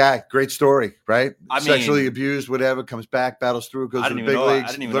Fame. Great guy, great story, right? Sexually abused, whatever, comes back, battles through, goes to the big leagues. I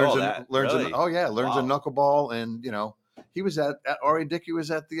didn't even know all that. Learns really? Learns a knuckleball, and he was at R.A. Dickey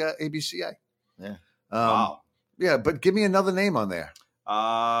was at the ABCA. Yeah. Wow. Yeah, but give me another name on there.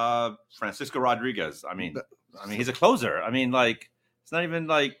 Francisco Rodriguez. He's a closer. It's not even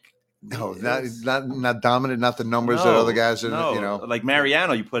like. No, not dominant, not the numbers that other guys are, Like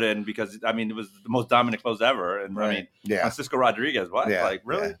Mariano you put in because, it was the most dominant close ever. And Francisco Rodriguez, what? Yeah, like,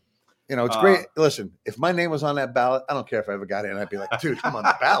 really? Yeah. It's great. Listen, if my name was on that ballot, I don't care if I ever got in. I'd be like, dude, I'm on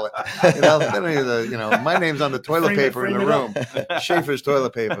the ballot. My name's on the toilet paper in the room. Schaefer's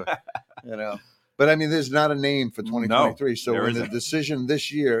toilet paper, But there's not a name for 2023. No, so in the decision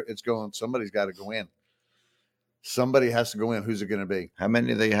this year, it's going, somebody's got to go in. Somebody has to go in. Who's it going to be? How many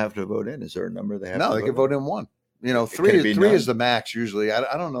do they have to vote in? Is there a number they have? No, they can vote in one. Three is the max usually.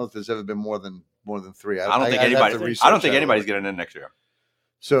 I don't know if there's ever been more than three. I don't think anybody's getting in next year.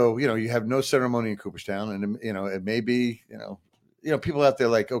 So you have no ceremony in Cooperstown, and it may be people out there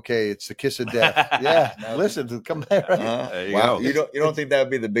like, okay, it's the kiss of death. Yeah, listen, come back. Right? There you go. You don't think that would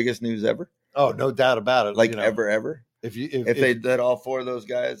be the biggest news ever? Oh, no doubt about it. Like ever. If they let all four of those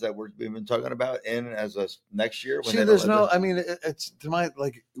guys that we've been talking about in as a next year, there's no. It's to my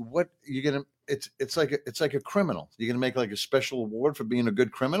what you're gonna. It's like a criminal. You're gonna make like a special award for being a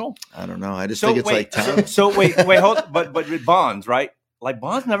good criminal. I don't know. I just think it's like time. So wait, hold. But with Bonds, right? Like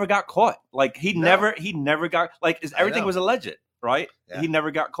Bonds never got caught. Like he never got everything was alleged, right? Yeah. He never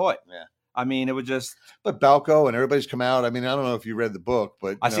got caught. Yeah. It would just. But Balco and everybody's come out. I don't know if you read the book,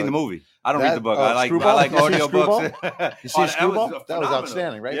 but I've seen the movie. I don't read the book. I like Screwball? audio books. You see Screwball? That was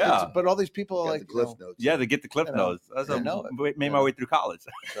outstanding, right? Yeah. But all these people are like the cliff notes. Yeah, they get the cliff notes. That's made my way through college.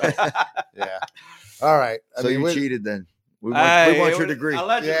 Yeah. All right. So you cheated then. We want your degree.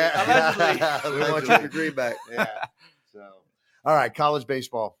 Allegedly. We want your degree back. Yeah. So, all right, college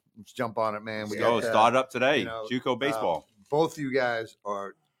baseball. Let's jump on it, man. Start up today. JUCO baseball. Both of you guys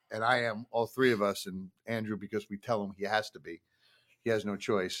are. And I am, all three of us, and Andrew, because we tell him he has to be. He has no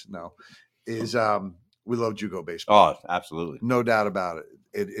choice. No, we love JUCO baseball. Oh, absolutely, no doubt about it.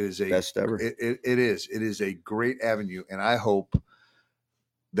 It is a best ever. It is. It is a great avenue, and I hope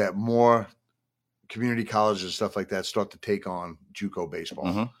that more community colleges and stuff like that start to take on JUCO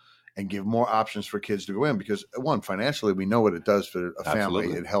baseball and give more options for kids to go in. Because one, financially, we know what it does for a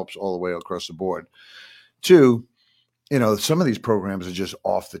family. It helps all the way across the board. Two. Some of these programs are just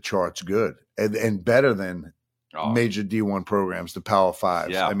off the charts good and better than major D1 programs, the Power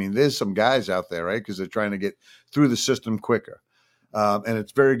Fives. Yeah. There's some guys out there, right? Because they're trying to get through the system quicker. And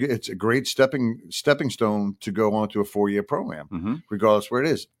it's very good. It's a great stepping stone to go on to a 4-year program, regardless where it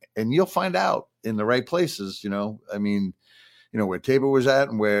is. And you'll find out in the right places, where Tabor was at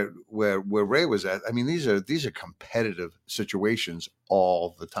and where Ray was at. These are competitive situations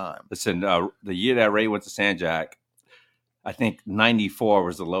all the time. Listen, the year that Ray went to San Jack, I think 94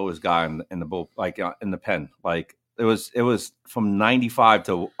 was the lowest guy in the bull, in the pen. Like it was from 95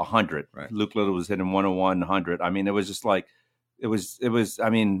 to 100. Right. Luke Little was hitting 101, 100. It was just like it was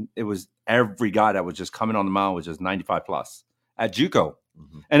every guy that was just coming on the mound was just 95 plus at JUCO,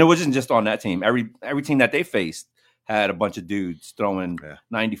 and it wasn't just on that team. Every team that they faced had a bunch of dudes throwing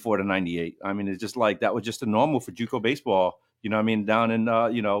 94 to 98. It's just like that was just the normal for JUCO baseball. Down in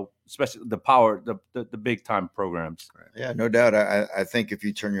especially the power, the big time programs. Yeah, no doubt. I think if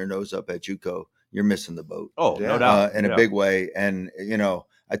you turn your nose up at JUCO, you're missing the boat. Oh, no doubt. In a big way. And,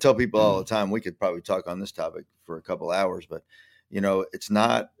 I tell people all the time, we could probably talk on this topic for a couple hours, but, it's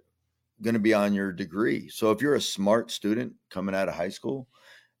not going to be on your degree. So if you're a smart student coming out of high school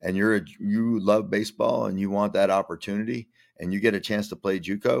and you love baseball and you want that opportunity and you get a chance to play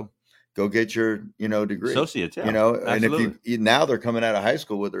JUCO, go get your, degree. Associates, yeah. And if now they're coming out of high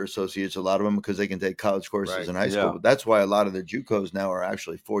school with their associates, a lot of them, because they can take college courses in high school. Yeah. But that's why a lot of the JUCOs now are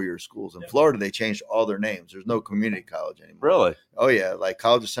actually 4-year schools. In Florida, they changed all their names. There's no community college anymore. Really? Oh, yeah. Like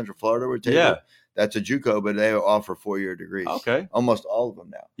College of Central Florida, where Tabor, that's a JUCO, but they offer 4-year degrees. Okay. Almost all of them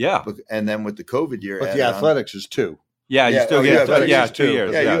now. Yeah. And then with the COVID year, But the athletics is 2. Yeah, you still get 2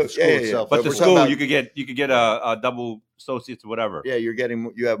 years. Yeah, the school itself. But the we're school, talking you could get a double associates or whatever. Yeah, you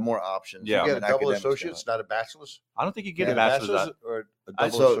have more options. Yeah. You from get an a double academic associate's, standpoint. not a bachelor's. I don't think you get Yeah, a bachelor's. or a I-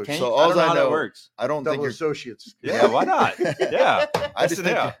 double so- associate. so I all don't know I how know- that works. I don't double think you're. associates. Yeah, why not? Yeah. I just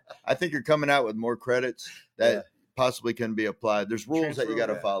think Yeah. I think you're coming out with more credits that Yeah. possibly can be applied. There's rules that you got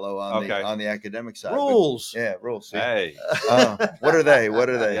to Transferable. follow on Okay. the academic side. but- Rules. Yeah, rules. See? Hey. What are they? What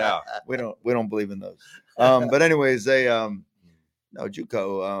are they? Yeah. We don't believe in those. But anyways, they no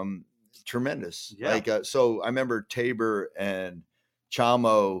JUCO tremendous. Yeah. Like so I remember Tabor and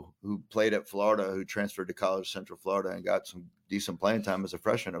Chamo, who played at Florida, who transferred to College Central Florida and got some decent playing time as a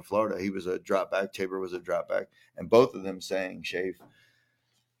freshman at Florida. He was a drop back. Tabor was a drop back, and both of them saying, "Shafe,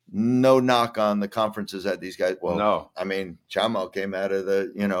 no knock on the conferences that these guys." Well, No. I mean, Chamo came out of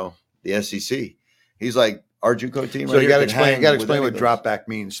the SEC. He's like our JUCO team. So right you here got to can explain. hang You got to with explain any what of those. drop back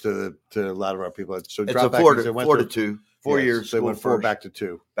means to a lot of our people. So It's drop a back 4 means they to went 4 to to 2, 4 yes, years. They went 4 first, back to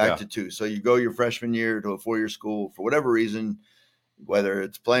 2. back Yeah. to 2. So you go your freshman year to a 4-year school for whatever reason, whether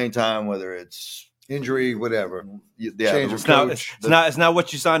it's playing time, whether it's Injury, whatever. yeah, Change the of It's not, coach. it's not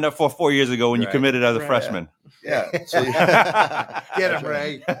what you signed up for 4 years ago when you Right. committed as a Right. freshman. yeah. So Get That's him, right.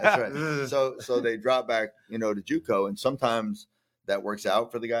 Ray. That's right. So they drop back, to JUCO, and sometimes that works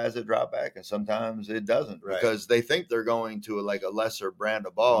out for the guys that drop back, and sometimes it doesn't Right. because they think they're going to a lesser brand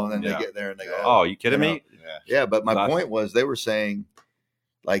of ball, and then Yeah. they get there and they go, Oh, you kidding me? yeah. But my That's- point was they were saying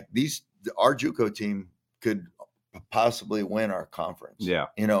like our JUCO team could possibly win our conference. Yeah.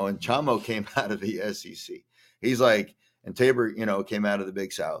 And Chamo came out of the SEC. He's like, and Tabor, came out of the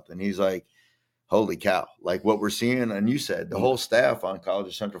Big South, and he's like, holy cow, like what we're seeing. And you said the whole staff on College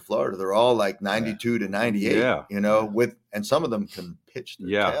of Central Florida, they're all like 92 to 98, Yeah. and some of them can pitch their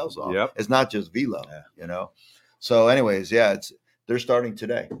Yeah. tails off. Yep. It's not just velo, So anyways, they're starting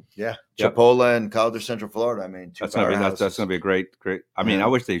today. Yeah. Yep. Chipola and College of Central Florida. I mean, two That's gonna be powerhouses. that's gonna be a great. I mean, Yeah. I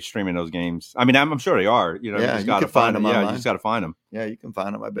wish they streaming those games. I mean, I'm sure they are. You Yeah, just you gotta can find them Yeah, you online. just gotta find them. Yeah, you can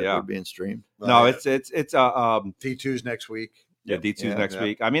find them. I bet Yeah. they're being streamed. No, it's D2's next week. D2's Yeah. next Yeah.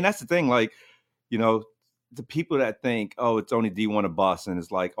 week. I mean, that's the thing. Like, the people that think, oh, it's only D1 a bus, and it's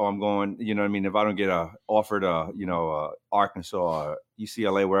like, oh, I'm going. What I mean, if I don't get offered Arkansas or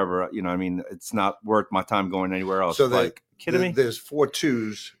UCLA, wherever, I mean, it's not worth my time going anywhere else. So like, kidding me? There's 4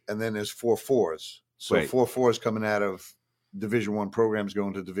 2s and then there's 4 4s. So Wait. 4 4s coming out of Division 1 programs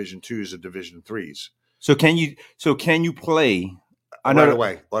going to Division 2s or Division 3s. So can you play? I know. Right that-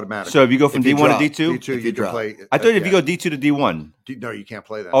 away, automatically. So if you go from If you D1 drop, to D2, D2, if you you can drop. play. I thought if you go D2 to D1, no, you can't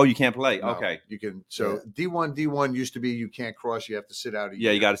play that. oh, you can't play. No, Okay. you can. So D1 used to be you can't cross. You have to sit out.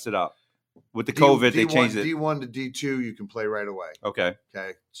 Yeah, you got to sit up. With the COVID, they changed it. D1 to D2, you can play right away. Okay.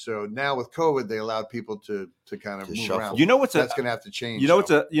 Okay. So now with COVID, they allowed people to kind of To move shuffle. around. You know what's That's going to have to change. what's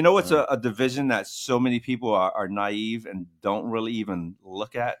a division that so many people are naive and don't really even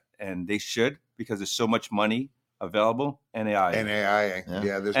look at, and they should, because there's so much money available. NAIA. NAIA. Yeah.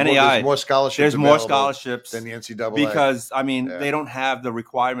 Yeah. There's NAIA. more scholarships. There's more available scholarships than the NCAA. because I mean Yeah. they don't have the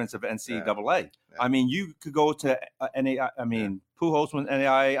requirements of NCAA. Yeah. I mean, you could go to NAIA. I mean, Pujols went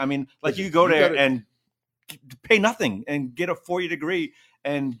NAIA. I mean, like Listen, you could go you there gotta- and pay nothing and get a 4-year degree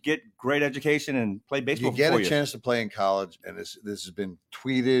and get great education and play baseball you get for 4 a years. chance to play in college, and this has been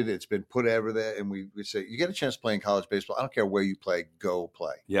tweeted. It's been put everywhere, and we say you get a chance to play in college baseball. I don't care where you play, go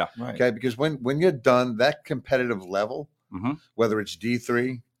play. Yeah. Right. Okay, because when you're done, that competitive level, Mhm. whether it's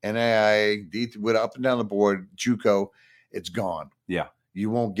D3, NAIA, D with up and down the board, JUCO, it's gone. Yeah. You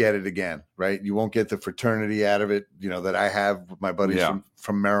won't get it again, right? You won't get the fraternity out of it, that I have with my buddies Yeah.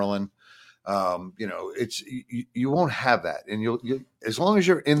 from Maryland. It's you won't have that, and you'll as long as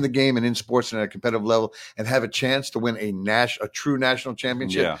you're in the game and in sports and at a competitive level and have a chance to win a true national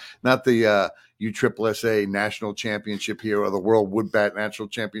championship, Yeah. not the USSSA national championship here or the World Wood Bat national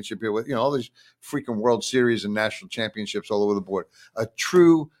championship here with all these freaking World Series and national championships all over the board. A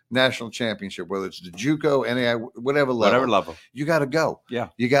true national championship, whether it's the JUCO, NAI, whatever level, you got to go. Yeah.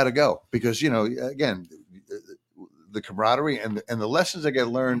 You got to go because again, the camaraderie and the lessons that get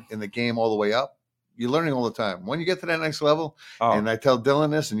learned in the game all the way up, you're learning all the time. When you get to that next level, Oh. and I tell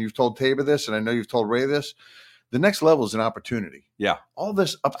Dylan this, and you've told Tabor this, and I know you've told Ray this, the next level is an opportunity. Yeah. All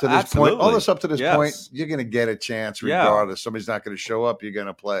this up to this Absolutely. point, all this up to this Yes. point, you're going to get a chance Yeah. regardless. Somebody's not going to show up. You're going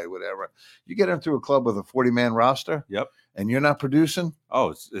to play, whatever. You get into a club with a 40-man roster. Yep. And you're not producing.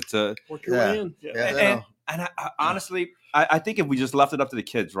 Oh, it's a Work your Yeah. way in. Yeah. Yeah. and I honestly, I think if we just left it up to the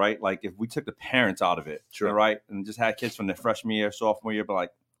kids, right? Like if we took the parents out of it, Sure. right, and just had kids from their freshman year, sophomore year, but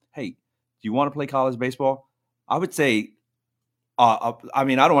like, hey, do you want to play college baseball? I would say I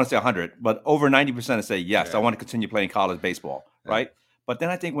mean, I don't want to say 100, but over 90% say yes. Yeah. I want to continue playing college baseball, right? But then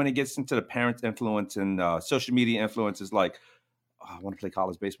I think when it gets into the parents' influence and social media influence, it's like, I want to play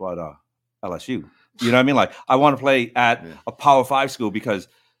college baseball at LSU. You know what I mean? Like, I want to play at a Power 5 school because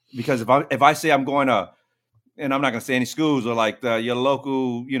if I say I'm going to, and I'm not going to say any schools, or like your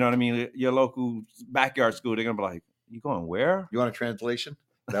local, you know what I mean, your local backyard school, they're going to be like, you going where? You want a translation?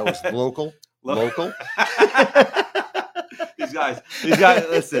 That was local. Local. These guys,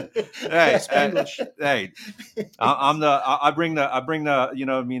 listen. Hey, I bring the, you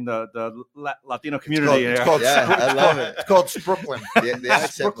know what I mean, the Latino community. It's called I love it. It's called Brooklyn. The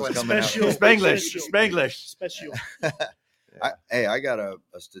accent was coming out. Spanglish. Special. I got a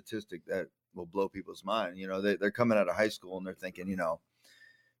statistic that will blow people's mind. You know, they're coming out of high school and they're thinking, you know,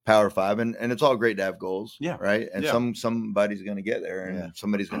 Power 5, and it's all great to have goals, right? And somebody's going to get there, and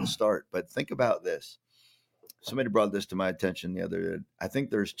somebody's going to start. But think about this. Somebody brought this to my attention the other day. I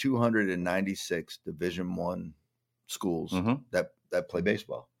think there's 296 Division I schools that play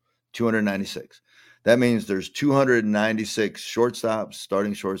baseball. 296. That means there's 296 shortstops,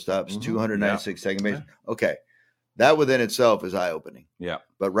 starting shortstops, 296 second base. Okay. That within itself is eye-opening. Yeah.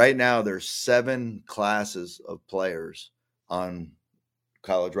 But right now there's 7 classes of players on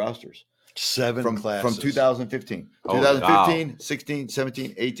college rosters. 7 classes. From 2015. 2015, 16,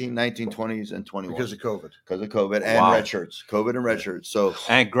 17, 18, 19, 20s, and 21. Because of COVID. Because of COVID and red shirts. COVID and red shirts. So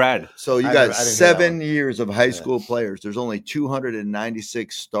and grad. So you got 7 years of high school players. There's only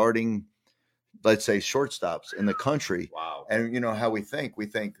 296 starting, let's say, shortstops in the country. Wow. And you know how we think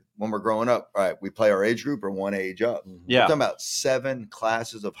when we're growing up, all right, we play our age group or one age up. Yeah. We're talking about 7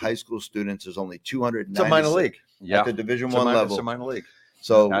 classes of high school students. There's only 296. It's a minor league. At the Division I level. It's a minor league.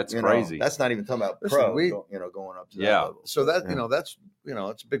 So that's crazy. That's not even talking about pro, going up to that level. So that, that's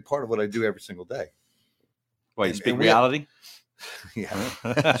a big part of what I do every single day. Well, you speak reality? Speak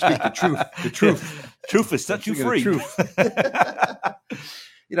the truth. The truth. Truth is set you free.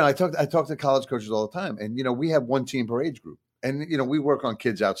 I talk to college coaches all the time, and we have one team per age group, and we work on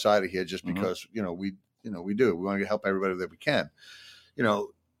kids outside of here just because we do. We want to help everybody that we can.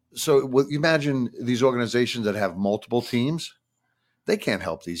 So you imagine these organizations that have multiple teams, they can't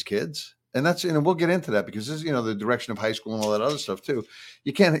help these kids, and that's we'll get into that because this is the direction of high school and all that other stuff too.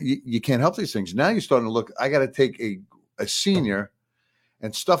 You can't help these things. Now you're starting to look. I got to take a senior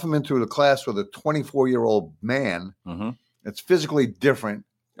and stuff him into the class with a 24-year-old man. That's physically different.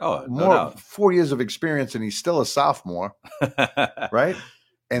 Oh, more 4 years of experience, and he's still a sophomore, right?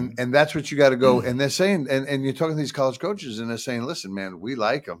 And that's what you got to go. And they're saying, and you're talking to these college coaches, and they're saying, listen, man, we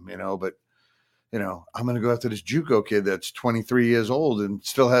like him, but I'm going to go after this JUCO kid that's 23 years old and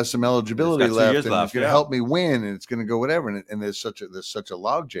still has some eligibility left, and it's going to help me win, and it's going to go whatever. And there's such a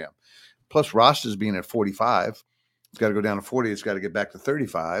log jam. Plus rosters being at 45, it's got to go down to 40. It's got to get back to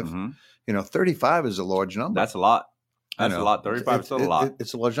 35. 35 is a large number. That's a lot. That's a lot. 35 is still a lot.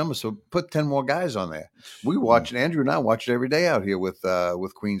 It's a large number. So put 10 more guys on there. We watch, and Andrew and I watch it every day out here with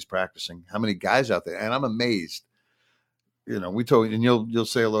Queens practicing. How many guys out there? And I'm amazed. We told, and you'll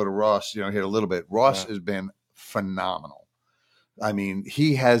say hello to Ross, here a little bit. Ross has been phenomenal. I mean,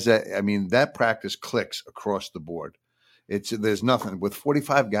 that practice clicks across the board. There's nothing with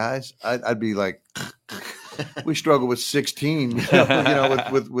 45 guys. I'd be like, we struggle with 16,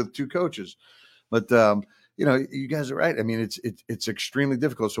 with 2 coaches, but you guys are right. I mean, it's extremely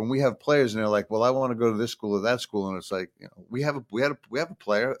difficult. So when we have players and they're like, well, I want to go to this school or that school, and it's like, we have a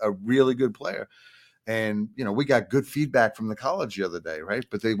player, a really good player. And, we got good feedback from the college the other day, right?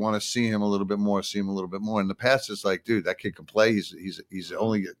 But they want to see him a little bit more. In the past, it's like, dude, that kid can play. He's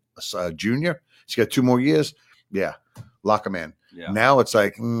only a junior. He's got 2 more years. Yeah, lock him in. Yeah. Now it's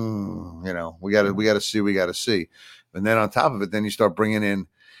like, we got to see. And then on top of it, then you start bringing in,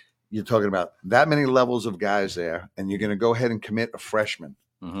 you're talking about that many levels of guys there, and you're going to go ahead and commit a freshman,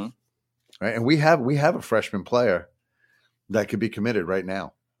 right? And we have a freshman player that could be committed right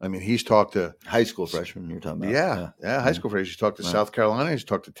now. I mean, he's talked to high school freshman. You're talking about, yeah, high school freshman. He's talked to South Carolina. He's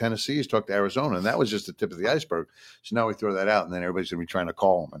talked to Tennessee. He's talked to Arizona, and that was just the tip of the iceberg. So now we throw that out, and then everybody's going to be trying to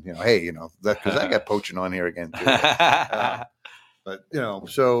call him, and hey, because I got poaching on here again too. But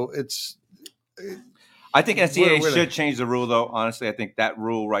so it's. I think NCAA should change the rule, though. Honestly, I think that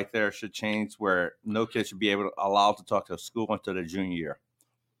rule right there should change, where no kid should be allowed to talk to a school until their junior year.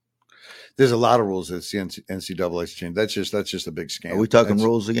 There's a lot of rules that the NCAA changed. That's just a big scam. Are we talking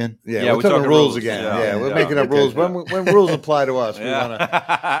rules again? Yeah, we're talking rules again. Yeah, we're making up rules. When rules apply to us, we want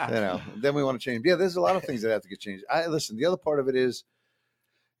to, then we want to change. Yeah, there's a lot of things that have to get changed. Listen, the other part of it is,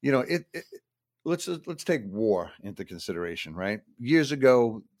 let's take war into consideration, right? Years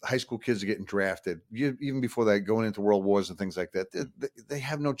ago, high school kids are getting drafted. Even before that, going into world wars and things like that, they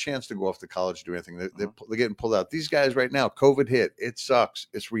have no chance to go off to college, do anything. They're getting pulled out. These guys right now, COVID hit. It sucks.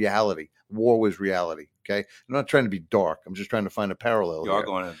 It's reality. War was reality. Okay, I'm not trying to be dark. I'm just trying to find a parallel. You are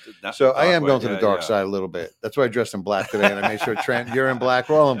going to so I am going to the dark side a little bit. That's why I dressed in black today, and I made sure Trent, you're in black.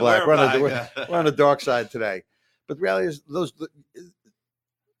 We're all in black. We're on the dark side today. But the reality is,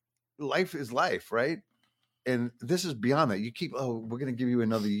 life is life, right? And this is beyond that. You keep, we're going to give you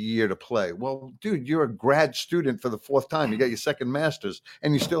another year to play. Well, dude, you're a grad student for the 4th time. You got your second master's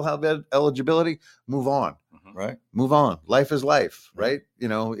and you still have eligibility. Move on, right? Move on. Life is life, right? You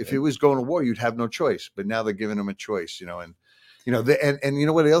know, if he was going to war, you'd have no choice. But now they're giving him a choice, you know, and you know, and you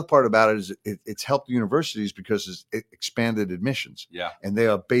know what the other part about it is it's helped universities because it's expanded admissions. Yeah. And they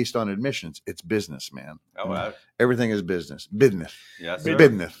are based on admissions. It's business, man. Oh, wow. Everything is business. Business. Yes,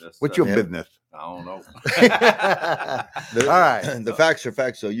 business. Yes, what's your business? I don't know. All right. The facts are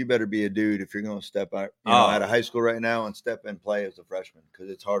facts. So you better be a dude if you're going to step out out of high school right now and step and play as a freshman because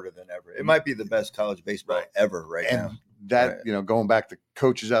it's harder than ever. It might be the best college baseball ever now. That, you know, going back to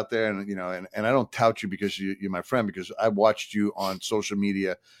coaches out there and, you know, and I don't tout you because you're my friend, because I watched you on social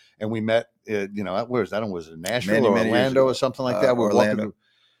media and we met, you know, where is that? Was it Nashville or Orlando or something like that? We're Orlando. walking,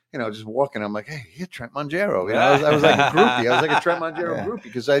 you know, just walking. I'm like, hey, you're Trent Mongero. You know, I was like a groupie. I was like a Trent Mongero groupie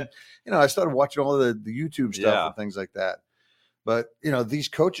because I started watching all the YouTube stuff and things like that. But, you know, these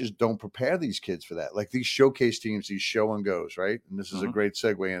coaches don't prepare these kids for that. Like these showcase teams, these show and goes, right? And this is a great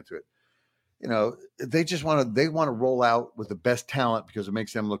segue into it. You know, they want to roll out with the best talent because it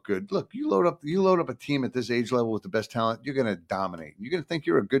makes them look good. Look, you load up a team at this age level with the best talent, you're going to dominate. You're going to think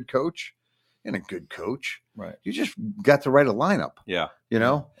you're a good coach. You're a good coach. Right. You just got to write a lineup. Yeah. You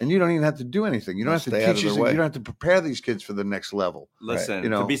know, and you don't even have to do anything. You don't have to teach these. You don't have to prepare these kids for the next level. Listen, right?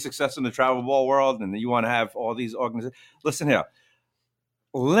 You know, to be successful in the travel ball world, and you want to have all these organizations. Listen here.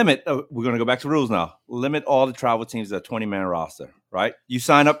 Limit. We're going to go back to rules now. Limit all the travel teams to a 20-man roster. Right? You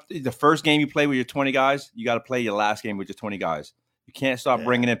sign up the first game you play with your 20 guys. You got to play your last game with your 20 guys. You can't start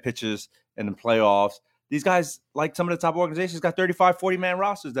bringing in pitchers in the playoffs. These guys, like some of the top organizations, got 35, 40-man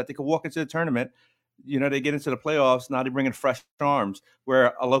rosters that they could walk into the tournament. You know, they get into the playoffs. Now they bring in fresh arms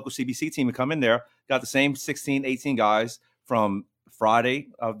where a local CBC team would come in there, got the same 16, 18 guys from Friday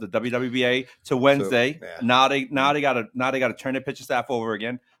of the WWBA to Wednesday. So, Now they got to turn their pitching staff over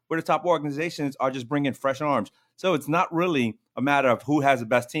again. Where the top organizations are just bringing fresh arms. So it's not really a matter of who has the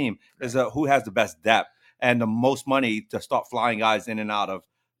best team. It's who has the best depth and the most money to start flying guys in and out of.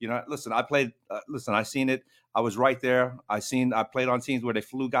 You know, listen, I played. I seen it. I was right there. I played on teams where they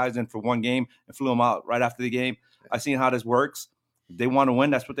flew guys in for one game and flew them out right after the game. I seen how this works. If they want to win,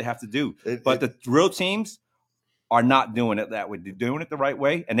 that's what they have to do. But the real teams are not doing it that way. They're doing it the right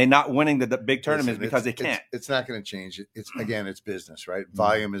way, and they're not winning the big tournaments because they can't. It's not going to change. It's business, right?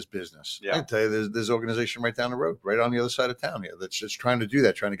 Volume is business. Yeah. I tell you, there's an organization right down the road, right on the other side of town here, that's just trying to do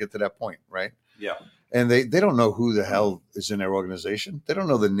that, trying to get to that point, right? Yeah. And they don't know who the hell is in their organization. They don't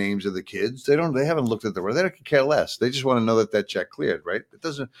know the names of the kids. They haven't looked at the road. They don't care less. They just want to know that check cleared, right? It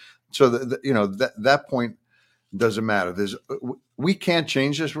doesn't. So that point doesn't matter. We can't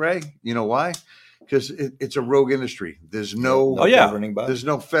change this, Ray. You know why? Because it's a rogue industry. There's no there's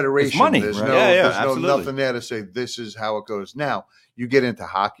no federation. It's money. There's right? there's no nothing there to say this is how it goes. Now you get into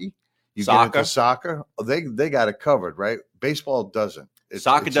hockey, get into soccer. They got it covered, right? Baseball doesn't.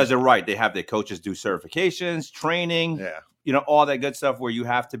 Soccer does it right. They have their coaches do certifications, training, you know, all that good stuff where you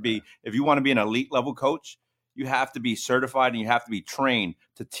have to be, if you want to be an elite level coach, you have to be certified and you have to be trained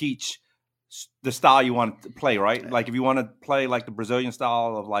to teach the style you want to play, right? Like if you want to play like the Brazilian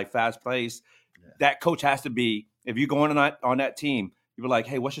style of like fast pace, that coach has to be, if you go on that team, you be like,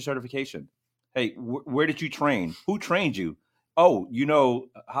 hey, what's your certification? Hey, where did you train? Who trained you? Oh, you know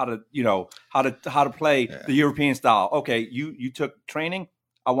how to play the European style. Okay, you took training.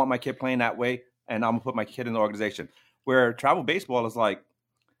 I want my kid playing that way, and I'm gonna put my kid in the organization. Where travel baseball is like,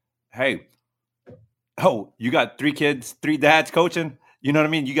 hey, you got 3 kids, 3 dads coaching. You know what I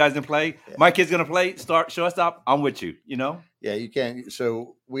mean? You guys didn't play. Yeah. My kid's gonna play. Start shortstop. I'm with you. You know? Yeah, you can't.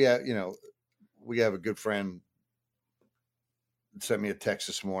 So we have a good friend sent me a text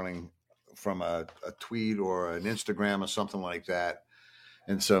this morning from a tweet or an Instagram or something like that,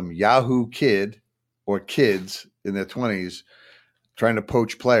 and some Yahoo kid or kids in their 20s trying to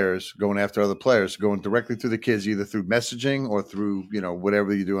poach players, going after other players, going directly to the kids, either through messaging or through, you know,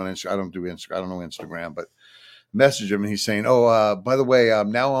 whatever you do on Instagram. I don't know Instagram, but message him and he's saying, by the way,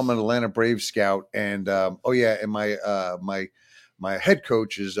 now I'm an Atlanta Braves scout, and and my head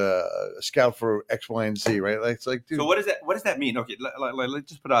coach is a scout for X, Y, and Z, right? Like, it's like, dude. So what does that mean? Okay, let's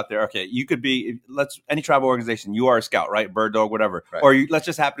just put it out there. Okay, you could be any tribal organization. You are a scout, right? Bird dog, whatever. Right. Or let's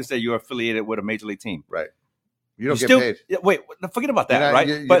just happen to say you're affiliated with a major league team. Right. You don't get still, paid. Wait, forget about that, You're not, right?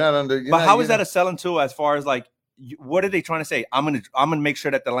 You're but not under, but how is that a selling tool as far as like, what are they trying to say? I'm gonna make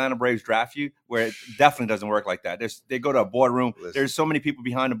sure that the Atlanta Braves draft you, where it definitely doesn't work like that. They go to a boardroom. Listen. There's so many people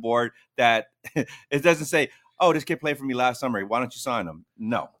behind the board that it doesn't say, oh, this kid played for me last summer. Why don't you sign him?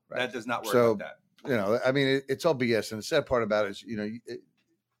 No, Right. that does not work So, like that. You know, I mean, it's all BS. And the sad part about it is, you know,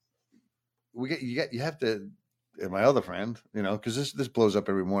 you have to, and my other friend, you know, because this blows up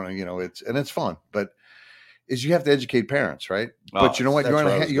every morning, you know, it's fun, but is you have to educate parents, right? But you know what?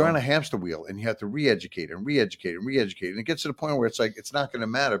 You're on a hamster wheel, and you have to re-educate and re-educate and re-educate. And it gets to the point where it's like, it's not going to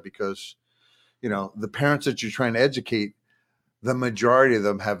matter because, you know, the parents that you're trying to educate, the majority of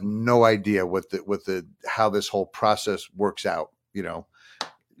them have no idea how this whole process works out. You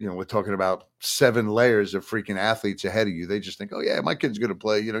know, we're talking about 7 layers of freaking athletes ahead of you. They just think, oh yeah, my kid's going to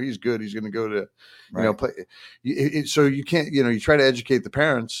play. You know, he's good. He's going to go to, you know, play. So you can't, you know, you try to educate the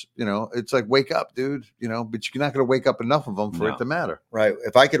parents. You know, it's like, wake up, dude. You know, but you're not going to wake up enough of them for it to matter. Right.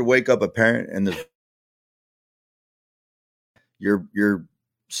 If I could wake up a parent and your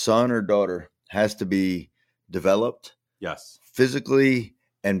son or daughter has to be developed. Yes. Physically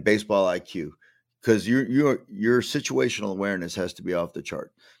and baseball IQ, because your situational awareness has to be off the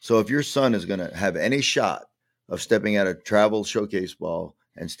chart. So if your son is going to have any shot of stepping at a travel showcase ball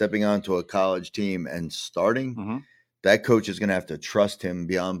and stepping onto a college team and starting, that coach is going to have to trust him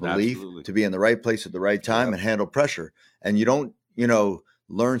beyond belief to be in the right place at the right time and handle pressure. And you don't, you know,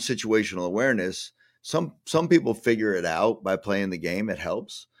 learn situational awareness. Some people figure it out by playing the game. It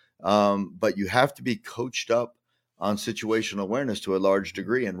helps. But you have to be coached up on situational awareness to a large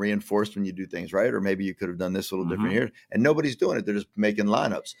degree and reinforced when you do things right. Or maybe you could have done this a little different here, and nobody's doing it. They're just making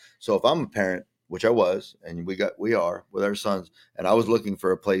lineups. So if I'm a parent, which I was, and we are with our sons, and I was looking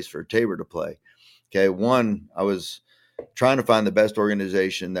for a place for Tabor to play. Okay. One, I was trying to find the best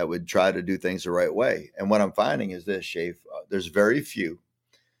organization that would try to do things the right way. And what I'm finding is this, Shafe, there's very few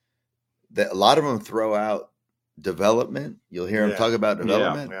that a lot of them throw out development. You'll hear them talk about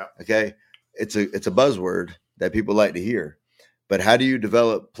development. Yeah. Okay. It's a buzzword that people like to hear, but how do you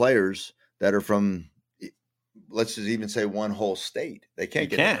develop players that are from, let's just even say one whole state? They can't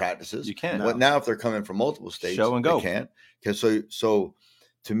get into practices. You can't. But now if they're coming from multiple states, show and go. They can't. Okay, so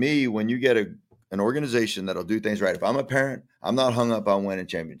to me, when you get an organization that'll do things right, if I'm a parent, I'm not hung up on winning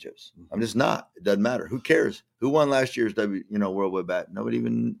championships. I'm just not. It doesn't matter. Who cares? Who won last year's World Wide Bat? Nobody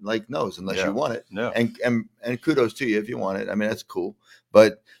even knows unless you won it. No. And kudos to you if you won it. I mean, that's cool,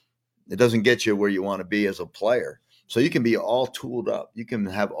 but it doesn't get you where you want to be as a player. So you can be all tooled up. You can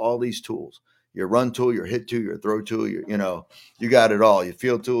have all these tools, your run tool, your hit tool, your throw tool, you got it all, your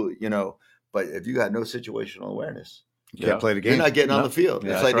field tool, but if you got no situational awareness, you can't play the game. You're not getting on the field.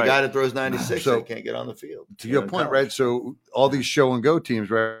 Yeah, it's like the guy that throws 96 that can't get on the field. To your point, right? So all these show and go teams,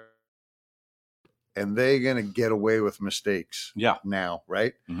 right? And they're going to get away with mistakes now,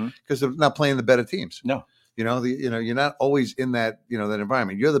 right? Because they're not playing the better teams. No. You're not always in that, that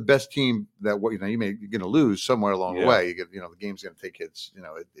environment. You're the you're going to lose somewhere along the way. You get, the game's going to take its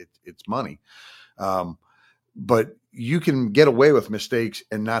money. But you can get away with mistakes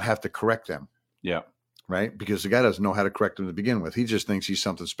and not have to correct them. Yeah. Right. Because the guy doesn't know how to correct them to begin with. He just thinks he's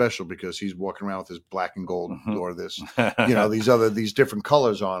something special because he's walking around with his black and gold or this, these different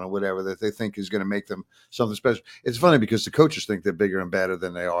colors on or whatever that they think is going to make them something special. It's funny because the coaches think they're bigger and better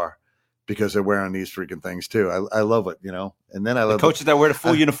than they are, because they're wearing these freaking things too. I love it, And then I love the coaches that wear the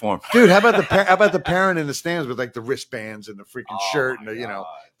full uniform. Dude, how about the parent in the stands with like the wristbands and the freaking shirt and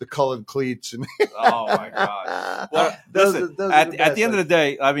the colored cleats and oh my god. Well, listen, at the end of the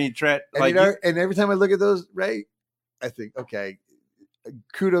day, I mean, Trent, and every time I look at those, right, I think, okay,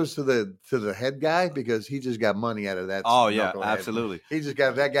 kudos to the head guy because he just got money out of that. Oh yeah, absolutely. He just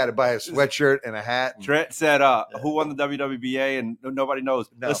got that guy to buy a sweatshirt and a hat. Trent said, "Who won the WWBA?" And nobody knows.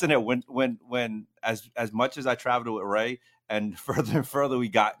 No. Listen, when as much as I traveled with Ray, and further we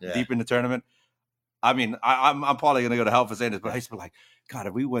got deep in the tournament. I mean, I'm probably gonna go to hell for saying this, but I used to be like, God,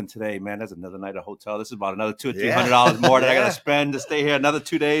 if we win today, man, that's another night at a hotel. This is about another $200 or $300 more that I gotta spend to stay here another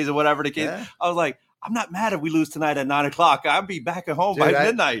 2 days or whatever the case. Yeah. I was like, I'm not mad if we lose tonight at 9:00. I'll be back at home by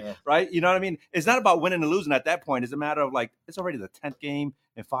midnight, right? You know what I mean? It's not about winning and losing at that point. It's a matter of it's already the 10th game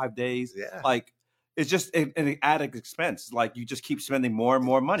in 5 days. Yeah. It's just an added expense. You just keep spending more and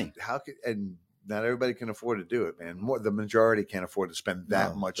more money. And not everybody can afford to do it, man. The majority can't afford to spend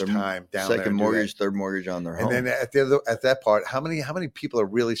that much time down there. Second mortgage, third mortgage on their home. And then at that part, how many people are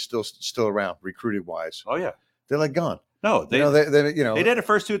really still around recruited wise? Oh yeah. They're gone. No, they did it the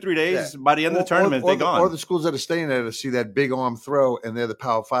first 2 or 3 days. By the end of the tournament, they're gone. Or the schools that are staying there to see that big arm throw, and they're the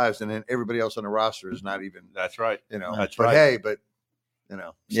Power Fives, and then everybody else on the roster is not even. That's right. That's right. Hey, but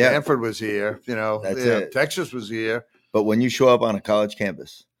Stanford was here. Texas was here. But when you show up on a college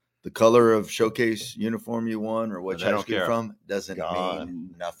campus, the color of showcase uniform you won or what high school you're from doesn't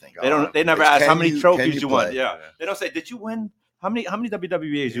mean nothing. They never ask how many trophies you won. Yeah. They don't say, did you win? How many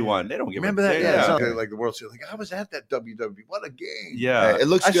WWBAs you won? They don't give. Remember that? Yeah. Like the World Series. Like I was at that WWE. What a game! Yeah, it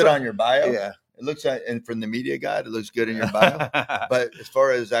looks good on your bio. Yeah, it looks and from the media guide, it looks good in your bio. But as far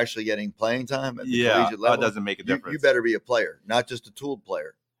as actually getting playing time at the collegiate level, that doesn't make a difference. You better be a player, not just a tooled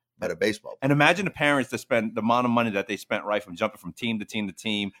player, but a baseball player. And imagine the parents that spend the amount of money that they spent, right, from jumping from team to team to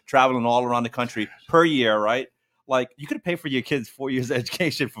team, traveling all around the country per year, right? Like you could pay for your kids 4 years of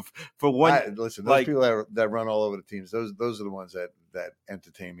education for one. Listen, those people that run all over the teams, those are the ones that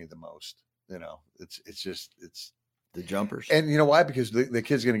entertain me the most. It's the jumpers. And you know why? Because the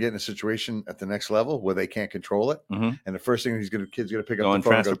kid's going to get in a situation at the next level where they can't control it. Mm-hmm. And the first thing kid's going to pick up the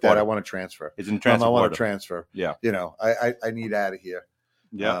phone and go, Dad, I want to transfer. It's in transfer. I want to transfer. Yeah. I need out of here.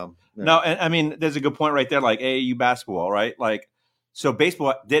 Yeah. No, and I mean, there's a good point right there. Like AAU basketball, right? Like, so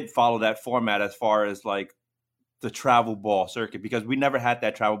baseball did follow that format as far as like the travel ball circuit, because we never had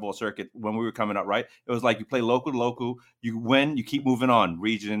that travel ball circuit when we were coming up, right? It was like you play local to local, you win, you keep moving on,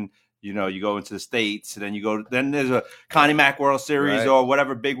 region, you go into the states, and then there's a Connie Mack World Series or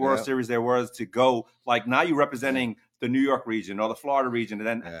whatever big World Series there was to go. Like now you're representing the New York region or the Florida region. And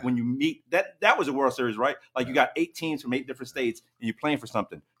then when you meet that was a World Series, right? Like you got 8 teams from 8 different states and you're playing for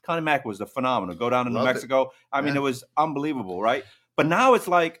something. Connie Mack was the phenomenal. Go down to New Mexico. I mean, it was unbelievable, right? But now it's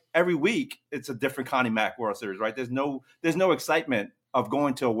like every week it's a different Connie Mack World Series, right? There's no excitement of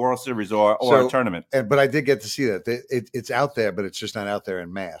going to a World Series or a tournament. But I did get to see that. It's out there, but it's just not out there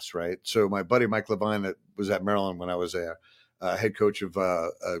in mass, right? So my buddy Mike Levine that was at Maryland when I was there, head coach of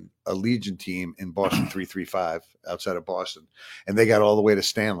a Legion team in Boston 335 outside of Boston, and they got all the way to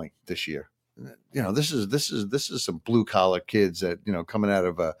Stanley this year. This is some blue collar kids that coming out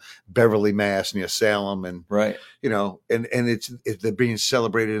of Beverly, Mass, near Salem, and right, and they're being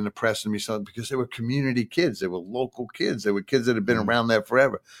celebrated in the press and because they were community kids, they were local kids, they were kids that had been around there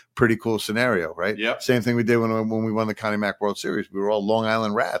forever. Pretty cool scenario, right? Yeah. Same thing we did when we won the Connie Mack World Series. We were all Long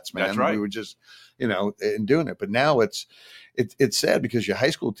Island rats, man. That's right. We were just and doing it. But now it's sad because your high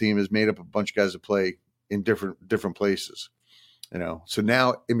school team is made up of a bunch of guys that play in different places. So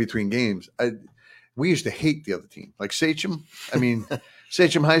now in between games, we used to hate the other team, like Sachem. I mean,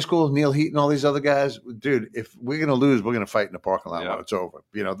 Sachem High School, Neil Heaton, all these other guys. Dude, if we're going to lose, we're going to fight in the parking lot when it's over.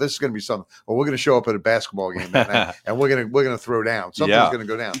 This is going to be something. Or we're going to show up at a basketball game that night, and we're going to throw down. Something's going to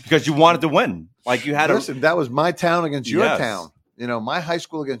go down because you wanted to win. Like you had listen. That was my town against your town. My high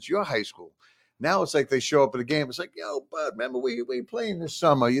school against your high school. Now it's like they show up at a game. It's like, yo, bud, remember we playing this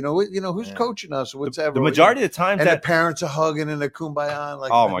summer? Who's coaching us or whatever. The majority of the times, and the parents are hugging and they're kumbaya.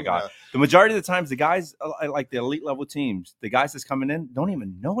 Like, oh my god, the majority of the times, the guys like the elite level teams, the guys that's coming in don't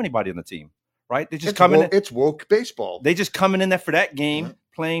even know anybody on the team, right? They just come in. It's woke baseball. They just coming in there for that game,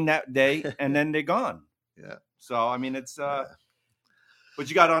 playing that day, and then they're gone. Yeah. So I mean, it's what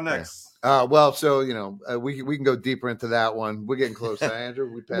you got on next. We can go deeper into that one. We're getting close,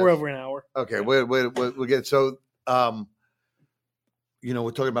 Andrew. We're over an hour. Okay, we'll get so. We're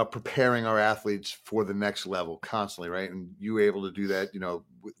talking about preparing our athletes for the next level constantly, right? And you were able to do that,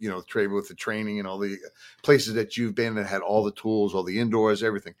 trade with the training and all the places that you've been that had all the tools, all the indoors,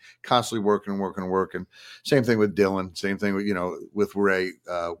 everything, constantly working. Same thing with Dylan. Same thing with Ray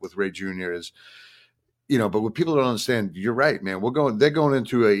Jr. is. But what people don't understand, you're right, man. They're going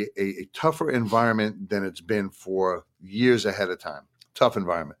into a tougher environment than it's been for years ahead of time. Tough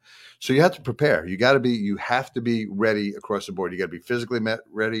environment. So you have to prepare. You have to be ready across the board. You got to be physically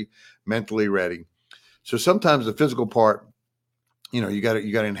ready, mentally ready. So sometimes the physical part, you got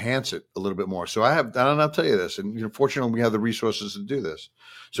to enhance it a little bit more. So I'll tell you this, and fortunately we have the resources to do this.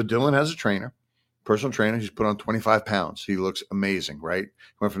 So Dylan has a trainer. Personal trainer. He's put on 25 pounds. He looks amazing, right?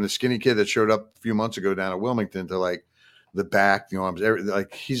 He went from the skinny kid that showed up a few months ago down at Wilmington to like the back, the arms,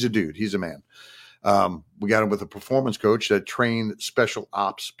 like he's a dude. He's a man. We got him with a performance coach that trained special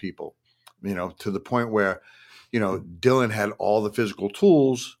ops people, to the point where, Dylan had all the physical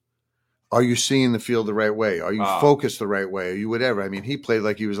tools. Are you seeing the field the right way? Are you focused the right way? Are you whatever? I mean, he played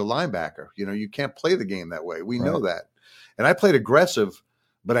like he was a linebacker. You can't play the game that way. We know that. And I played aggressive,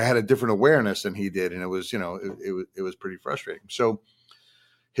 but I had a different awareness than he did. And it was, it was pretty frustrating. So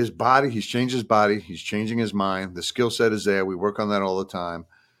his body, he's changed his body. He's changing his mind. The skill set is there. We work on that all the time.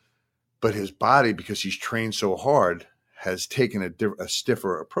 But his body, because he's trained so hard, has taken a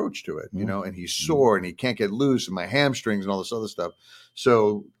stiffer approach to it, you know, and he's sore and he can't get loose, and my hamstrings and all this other stuff.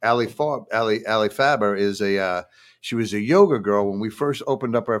 So Ali Faber is she was a yoga girl when we first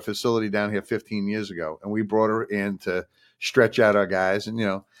opened up our facility down here 15 years ago, and we brought her in to stretch out our guys. And, you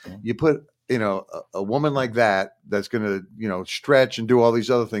know, you put, you know, a woman like that's going to, you know, stretch and do all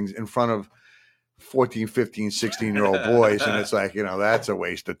these other things in front of 14, 15, 16-year-old boys. And it's like, you know, that's a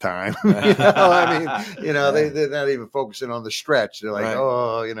waste of time. You know, I mean, you know, they're not even focusing on the stretch. They're like,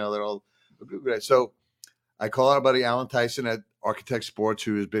 oh, you know, they're all. So I call our buddy Alan Tyson at Architect Sports,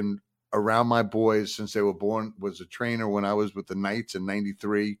 who has been around my boys since they were born, was a trainer when I was with the Knights in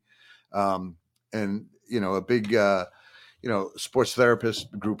 '93. And, you know, a big, you know, sports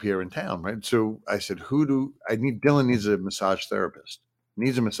therapist group here in town, right? So I said, Dylan needs a massage therapist.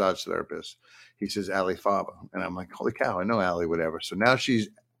 He says, Ali Faber. And I'm like, holy cow, I know Ali, whatever. So now she's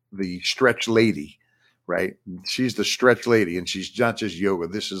the stretch lady, right? She's the stretch lady, and she's not just yoga.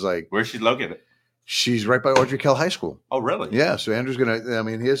 This is like. Where's she located? She's right by Audrey Kell High School. Oh, really? Yeah. So Andrew's I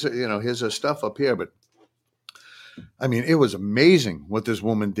mean, here's her stuff up here, but I mean, it was amazing what this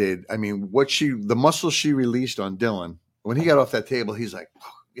woman did. I mean, the muscles she released on Dylan, when he got off that table, he's like,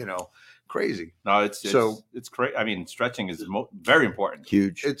 you know, crazy. No, it's great. I mean, stretching is very important.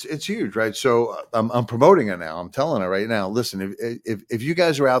 Huge. It's huge, right? So I'm promoting it now. I'm telling her right now. Listen, if you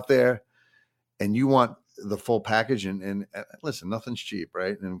guys are out there and you want the full package, and listen, nothing's cheap,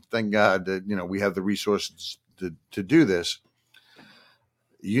 right? And thank God that, you know, we have the resources to do this.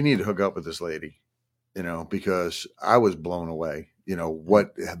 You need to hook up with this lady, you know, because I was blown away. You know,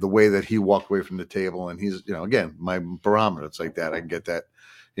 the way that he walked away from the table, and he's, you know, again, my barometer, it's like that. I can get that,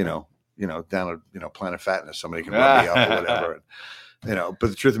 you know, down at, you know, Planet Fatness, somebody can run me up or whatever. And, you know,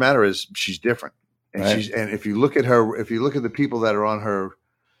 but the truth of the matter is she's different. And and if you look at the people that are on her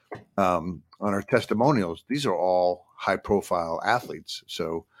testimonials, these are all high profile athletes.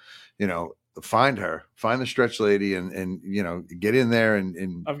 So, you know, find the stretch lady and, you know, get in there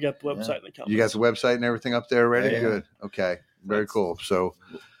and I've got the website in the comments. You got the website and everything up there already? Yeah. Good. Okay. Very cool. So,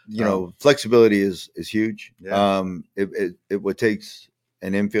 you know, flexibility is huge. Yeah. What takes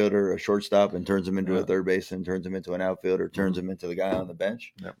an infielder, a shortstop, and turns him into a third baseman, turns him into an outfielder, turns him into the guy on the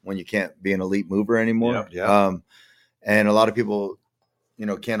bench when you can't be an elite mover anymore. Yeah. And a lot of people, you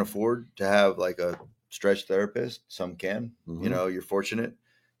know, can't afford to have like a stretch therapist. Some can. You know, you're fortunate.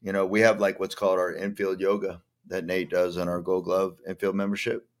 You know, we have like what's called our infield yoga that Nate does on our Gold Glove infield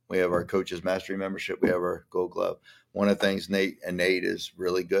membership. We have our Coaches Mastery membership. We have our Gold Glove. One of the things Nate is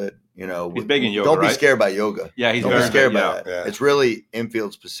really good. You know, he's big in yoga. Don't be scared by yoga. Yeah, he's don't very be scared big, by that. Yeah. It's really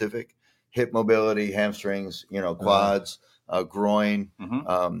infield specific, hip mobility, hamstrings, you know, quads, groin,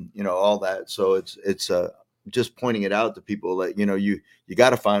 you know, all that. So it's just pointing it out to people that, you know, you got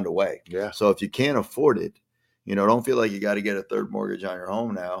to find a way. Yeah. So if you can't afford it, you know, don't feel like you got to get a third mortgage on your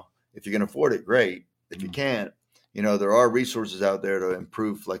home now. If you can afford it, great. If you can't, you know, there are resources out there to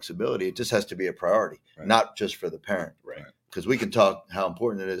improve flexibility. It just has to be a priority, not just for the parent. Right. Because we can talk how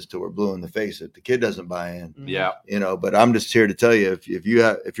important it is till we're blue in the face if the kid doesn't buy in. Yeah. You know, but I'm just here to tell you, if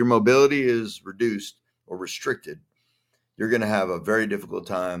your mobility is reduced or restricted, you're going to have a very difficult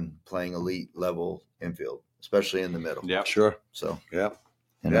time playing elite level infield, especially in the middle. Yeah. Sure. So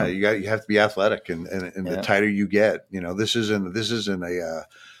you know, you have to be athletic, and the tighter you get, you know, this isn't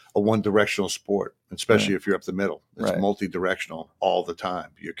a one-directional sport, especially if you're up the middle. It's multi-directional all the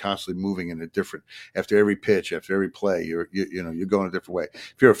time. You're constantly moving in a different. After every pitch, after every play, you're going a different way.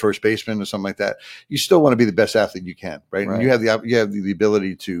 If you're a first baseman or something like that, you still want to be the best athlete you can, right? And you have the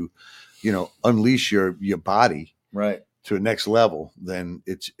ability to, you know, unleash your body to a next level. Then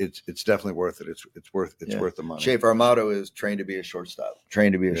it's definitely worth it. It's worth the money. Shape, our motto is train to be a shortstop.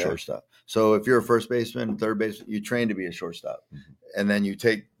 Train to be a shortstop. So if you're a first baseman, third baseman, you train to be a shortstop. And then you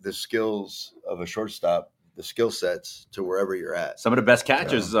take the skills of a shortstop, the skill sets to wherever you're at. Some of the best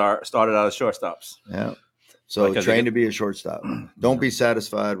catchers are started out as shortstops. Yeah. So train to be a shortstop. Don't be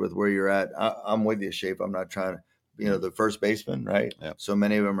satisfied with where you're at. I'm with you, Shape. I'm not trying to, you know, the first baseman, right? Yeah. So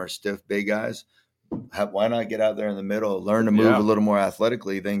many of them are stiff, big guys. Why not get out there in the middle, learn to move a little more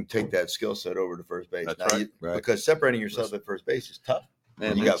athletically, then take that skill set over to first base. That's Because separating yourself at first base is tough.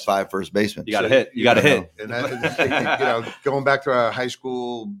 Man, you got 5 first basemen. You got to hit. You got to hit. And that, you know, going back to our high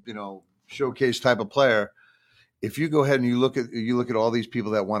school, you know, showcase type of player, if you go ahead and you look at all these people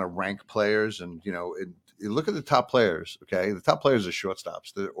that want to rank players, and you know, you look at the top players. Okay, the top players are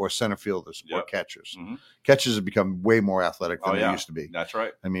shortstops or center fielders or catchers. Mm-hmm. Catchers have become way more athletic than they used to be. That's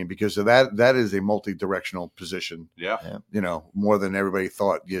right. I mean, because of that is a multi-directional position. Yeah. You know, more than everybody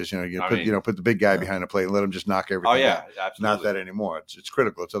thought. Yes, put the big guy behind the plate and let him just knock everything. Oh yeah, out. absolutely. Not that anymore. It's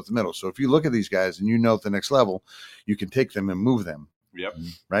critical. It's up the middle. So if you look at these guys and you know at the next level, you can take them and move them. Yep.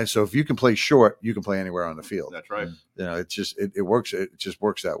 Right. So if you can play short, you can play anywhere on the field. That's right. You know, it's just it works. It just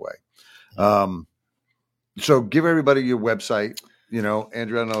works that way. So give everybody your website. You know,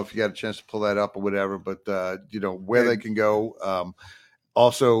 Andrew, I don't know if you got a chance to pull that up or whatever, but you know where they can go.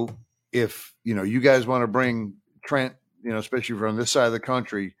 Also, if you guys want to bring Trent, especially from this side of the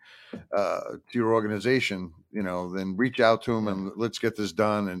country, to your organization, then reach out to him and let's get this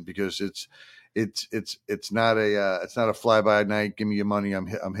done. And because it's not a fly by night. Give me your money. I'm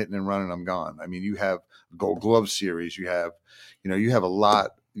hitting and running. I'm gone. I mean, you have Gold Glove series. You have, you have a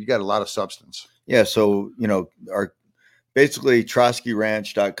lot. You got a lot of substance. Yeah. So our basically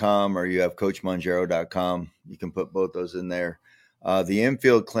TrotskyRanch.com, or you have CoachMonjero.com. You can put both those in there. The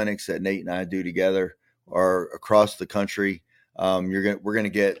infield clinics that Nate and I do together are across the country. We're going to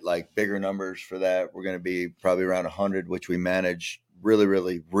get like bigger numbers for that. We're going to be probably around 100, which we manage really,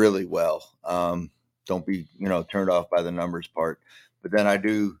 really, really well. Don't be, turned off by the numbers part. But then I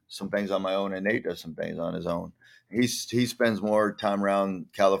do some things on my own, and Nate does some things on his own. He spends more time around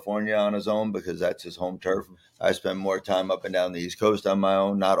California on his own because that's his home turf. I spend more time up and down the East Coast on my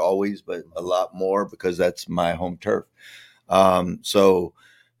own, not always, but a lot more because that's my home turf. So,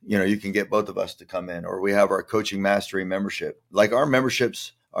 you can get both of us to come in, or we have our Coaching Mastery membership. Like our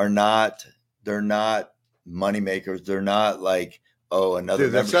memberships they're not money makers. They're not like, another.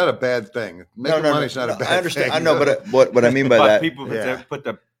 Dude, that's not a bad thing. Making money's not a bad thing. I understand. I know, but what I mean by that, people put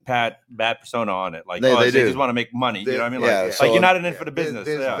the bad persona on it. Like they just want to make money. You know what I mean? Like, so you're not in it for the business.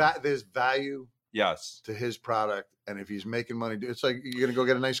 There's value. Yes. To his product, and if he's making money, it's like you're going to go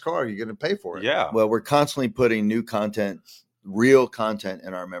get a nice car. You're going to pay for it. Yeah. Well, we're constantly putting new content, real content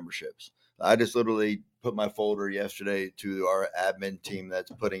in our memberships. I just literally put my folder yesterday to our admin team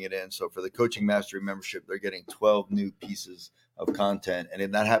that's putting it in. So for the Coaching Mastery membership, they're getting 12 new pieces of content,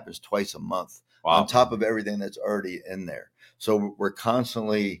 and that happens twice a month. Wow. On top of everything that's already in there. So we're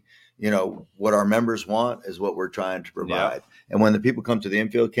constantly, what our members want is what we're trying to provide. Yeah. And when the people come to the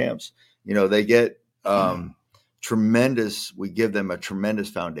infield camps, they get tremendous. We give them a tremendous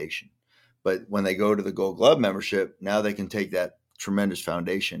foundation. But when they go to the Gold Glove membership, now they can take that tremendous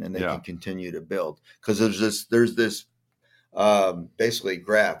foundation and they can continue to build. Because there's this basically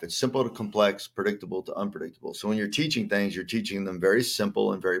graph. It's simple to complex, predictable to unpredictable. So when you're teaching things, you're teaching them very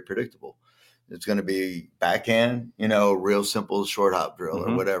simple and very predictable. It's going to be backhand, real simple short hop drill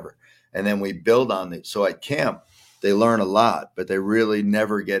or whatever. And then we build on it. So at camp, they learn a lot, but they really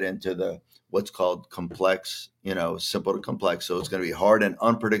never get into what's called complex, simple to complex. So it's going to be hard and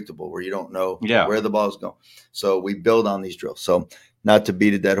unpredictable where you don't know where the ball's going. So we build on these drills. So not to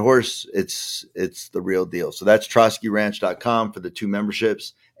beat a dead horse, it's the real deal. So that's TrotskyRanch.com for the 2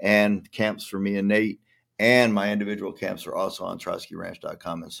 memberships, and camps for me and Nate. And my individual camps are also on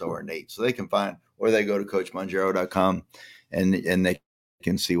TrotskyRanch.com, and so are Nate. So they can find, or they go to CoachMonjero.com and they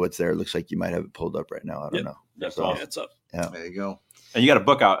can see what's there. It looks like you might have it pulled up right now. I don't know. That's so, awesome. It's up. Yeah. There you go. And you got a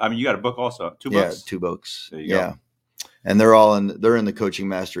book out. I mean, you got a book also. 2 books? Yeah, 2 books. There you go. And they're in the Coaching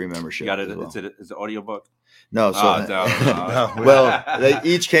Mastery membership. You got it. Well. Is it an audio book? No. So, no. Well, they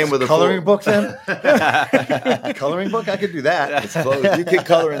each came with a coloring book then? Coloring book? I could do that. It's close. You can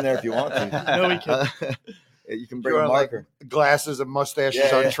color in there if you want to. No, we can. You can bring a marker. Like glasses and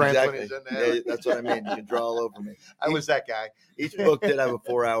mustaches on Trent when he's in there. Yeah, that's what I mean. You can draw all over me. I was that guy. Each book did have a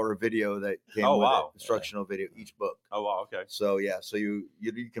 4-hour video that came with it. Instructional video, each book. Oh, wow. Okay. So, so you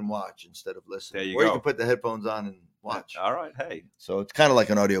can watch instead of listen. There you go. Or you can put the headphones on and watch. All right. Hey. So it's kind of like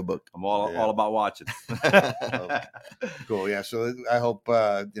an audio book. I'm all about watching. Cool. Yeah. So I hope,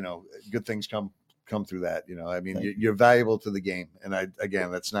 good things come through that. I mean, you're valuable to the game. And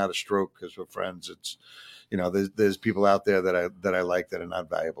that's not a stroke because we're friends. It's, there's people out there that I like that are not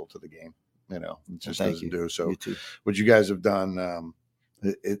valuable to the game. It just doesn't do. So what you guys have done,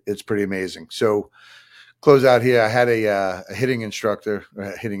 it's pretty amazing. So close out here. I had a hitting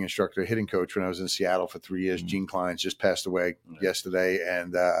hitting coach when I was in Seattle for 3 years. Gene Kleins just passed away yesterday,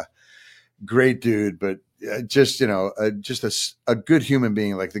 and great dude, but just a good human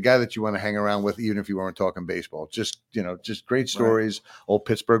being, like the guy that you want to hang around with, even if you weren't talking baseball. Just great stories. Right. Old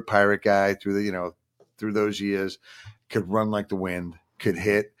Pittsburgh Pirate guy through those years, could run like the wind, could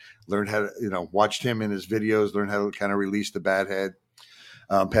hit, learned how to, watched him in his videos, learned how to kind of release the bat head,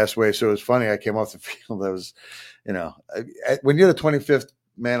 passed away. So it was funny. I came off the field. I was, when you're the 25th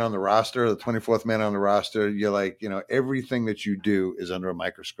man on the roster, the 24th man on the roster, you're like, you know, everything that you do is under a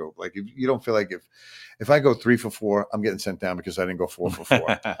microscope. Like if you don't feel like if I go 3 for 4, I'm getting sent down because I didn't go 4 for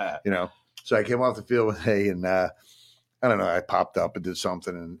 4, you know? So I came off the field with and I don't know, I popped up and did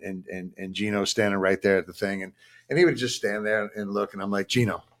something and Gino's standing right there at the thing. And he would just stand there and look. And I'm like,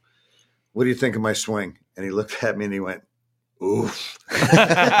 Gino, what do you think of my swing? And he looked at me and he went, oof.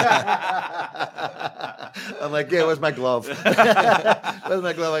 I'm like, yeah, where's my glove? Where's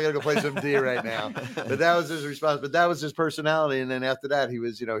my glove? I got to go play some D right now. But that was his response. But that was his personality. And then after that, he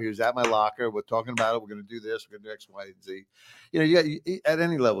was at my locker. We're talking about it. We're going to do this. We're going to do X, Y, and Z. You know, you got, at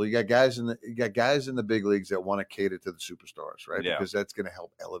any level, you got guys in the big leagues that want to cater to the superstars, right? Yeah. Because that's going to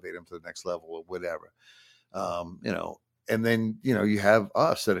help elevate them to the next level or whatever. You know, and then, you know, you have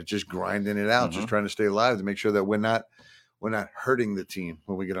us that are just grinding it out, just trying to stay alive to make sure that we're not hurting the team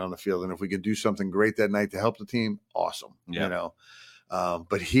when we get on the field. And if we could do something great that night to help the team, awesome. Yeah. You know,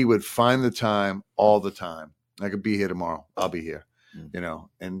 but he would find the time all the time. I could be here tomorrow. I'll be here, you know,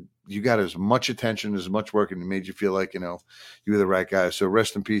 and you got as much attention, as much work, and it made you feel like, you know, you were the right guy. So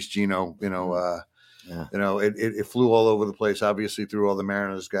rest in peace, Gino. You know, you know, it flew all over the place, obviously through all the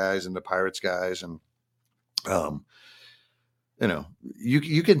Mariners guys and the Pirates guys. And, you know,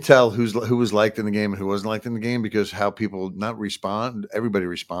 you can tell who was liked in the game and who wasn't liked in the game because how people not respond. Everybody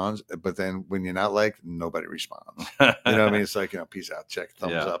responds, but then when you're not liked, nobody responds. You know what I mean? It's like, you know, peace out, check,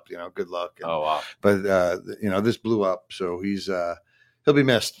 thumbs up, you know, good luck. And, oh wow! But you know, this blew up, so he'll be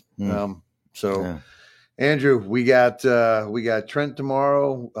missed. Andrew, we got Trent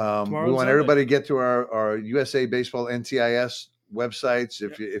tomorrow. We want everybody to get to our USA Baseball NTIS websites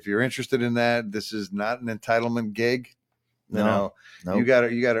if you're interested in that. This is not an entitlement gig. No. You got to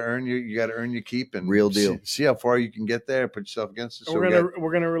earn your keep and real deal. See how far you can get there. Put yourself against it. So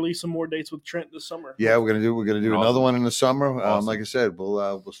we're gonna release some more dates with Trent this summer. Yeah, we're gonna do another one in the summer. Awesome. Like I said,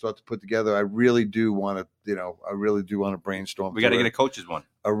 we'll start to put together. I really do want to brainstorm. We got to get a coaches one.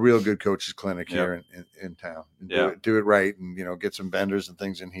 A real good coaches clinic here in town. And do it right, and you know, get some vendors and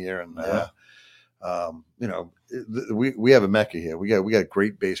things in here, and you know, we have a mecca here. We got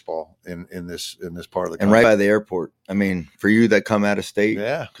great baseball in this part of the country. And right by the airport. I mean, for you that come out of state,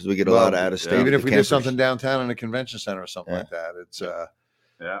 because we get a lot of out of state. Even if we do something downtown in a convention center or something like that, it's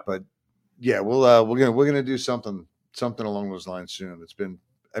But yeah, we're gonna do something along those lines soon. It's been,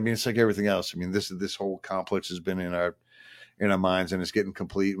 I mean, it's like everything else. I mean, this whole complex has been in our minds, and it's getting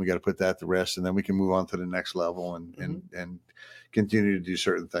complete. We got to put that to rest, and then we can move on to the next level and continue to do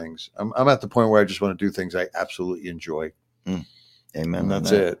certain things. I'm at the point where I just want to do things I absolutely enjoy. Amen. And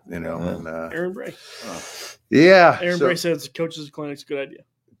that's it, you know. And, Aaron Bray. Aaron Bray says coaches clinic's a good idea.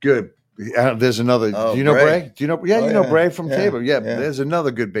 Good. There's another. Do you know Bray? Do you know? Yeah, you know Bray from cable. Yeah, there's another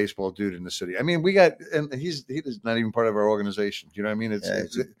good baseball dude in the city. I mean, we got, and he's not even part of our organization. Do you know what I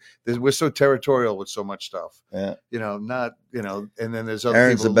mean? We're so territorial with so much stuff. Yeah, you know, not, you know, and then there's other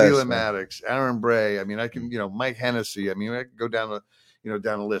Aaron's people. Leland Maddox, Aaron Bray. I mean, I can, you know, Mike Hennessy. I mean, I can go down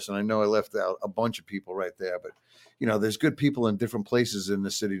the list, and I know I left out a bunch of people right there, but you know, there's good people in different places in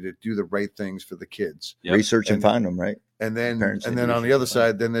the city that do the right things for the kids. Yep. Research and find them, right? And then on the other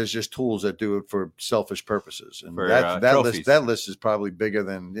side, then there's just tools that do it for selfish purposes. And that list is probably bigger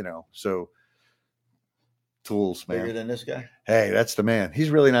than, you know, so tools, man. Bigger than this guy? Hey, that's the man. He's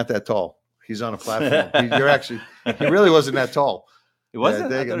really not that tall. He's on a platform. He really wasn't that tall. He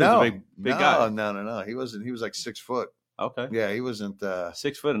wasn't? Yeah, he was a big guy. No. He wasn't. He was like 6 foot. Okay. Yeah, he wasn't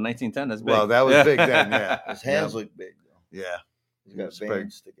 6 foot in 1910. That's big. Well, that was big then. Yeah, his hands look big though. Yeah, he's got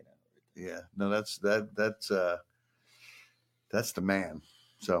veins sticking out. Yeah, no, that's the man.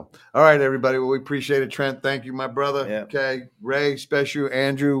 So, all right, everybody. Well, we appreciate it, Trent. Thank you, my brother. Yeah. Okay, Ray, Special,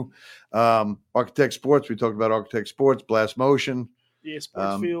 Andrew, Architect Sports. We talked about Architect Sports, Blast Motion, EA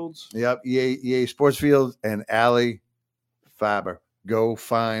Sports Fields. Yep, EA Sports Fields, and Allie Faber. Go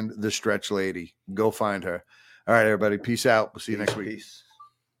find the stretch lady. Go find her. All right, everybody. Peace out. We'll see you next week. Peace.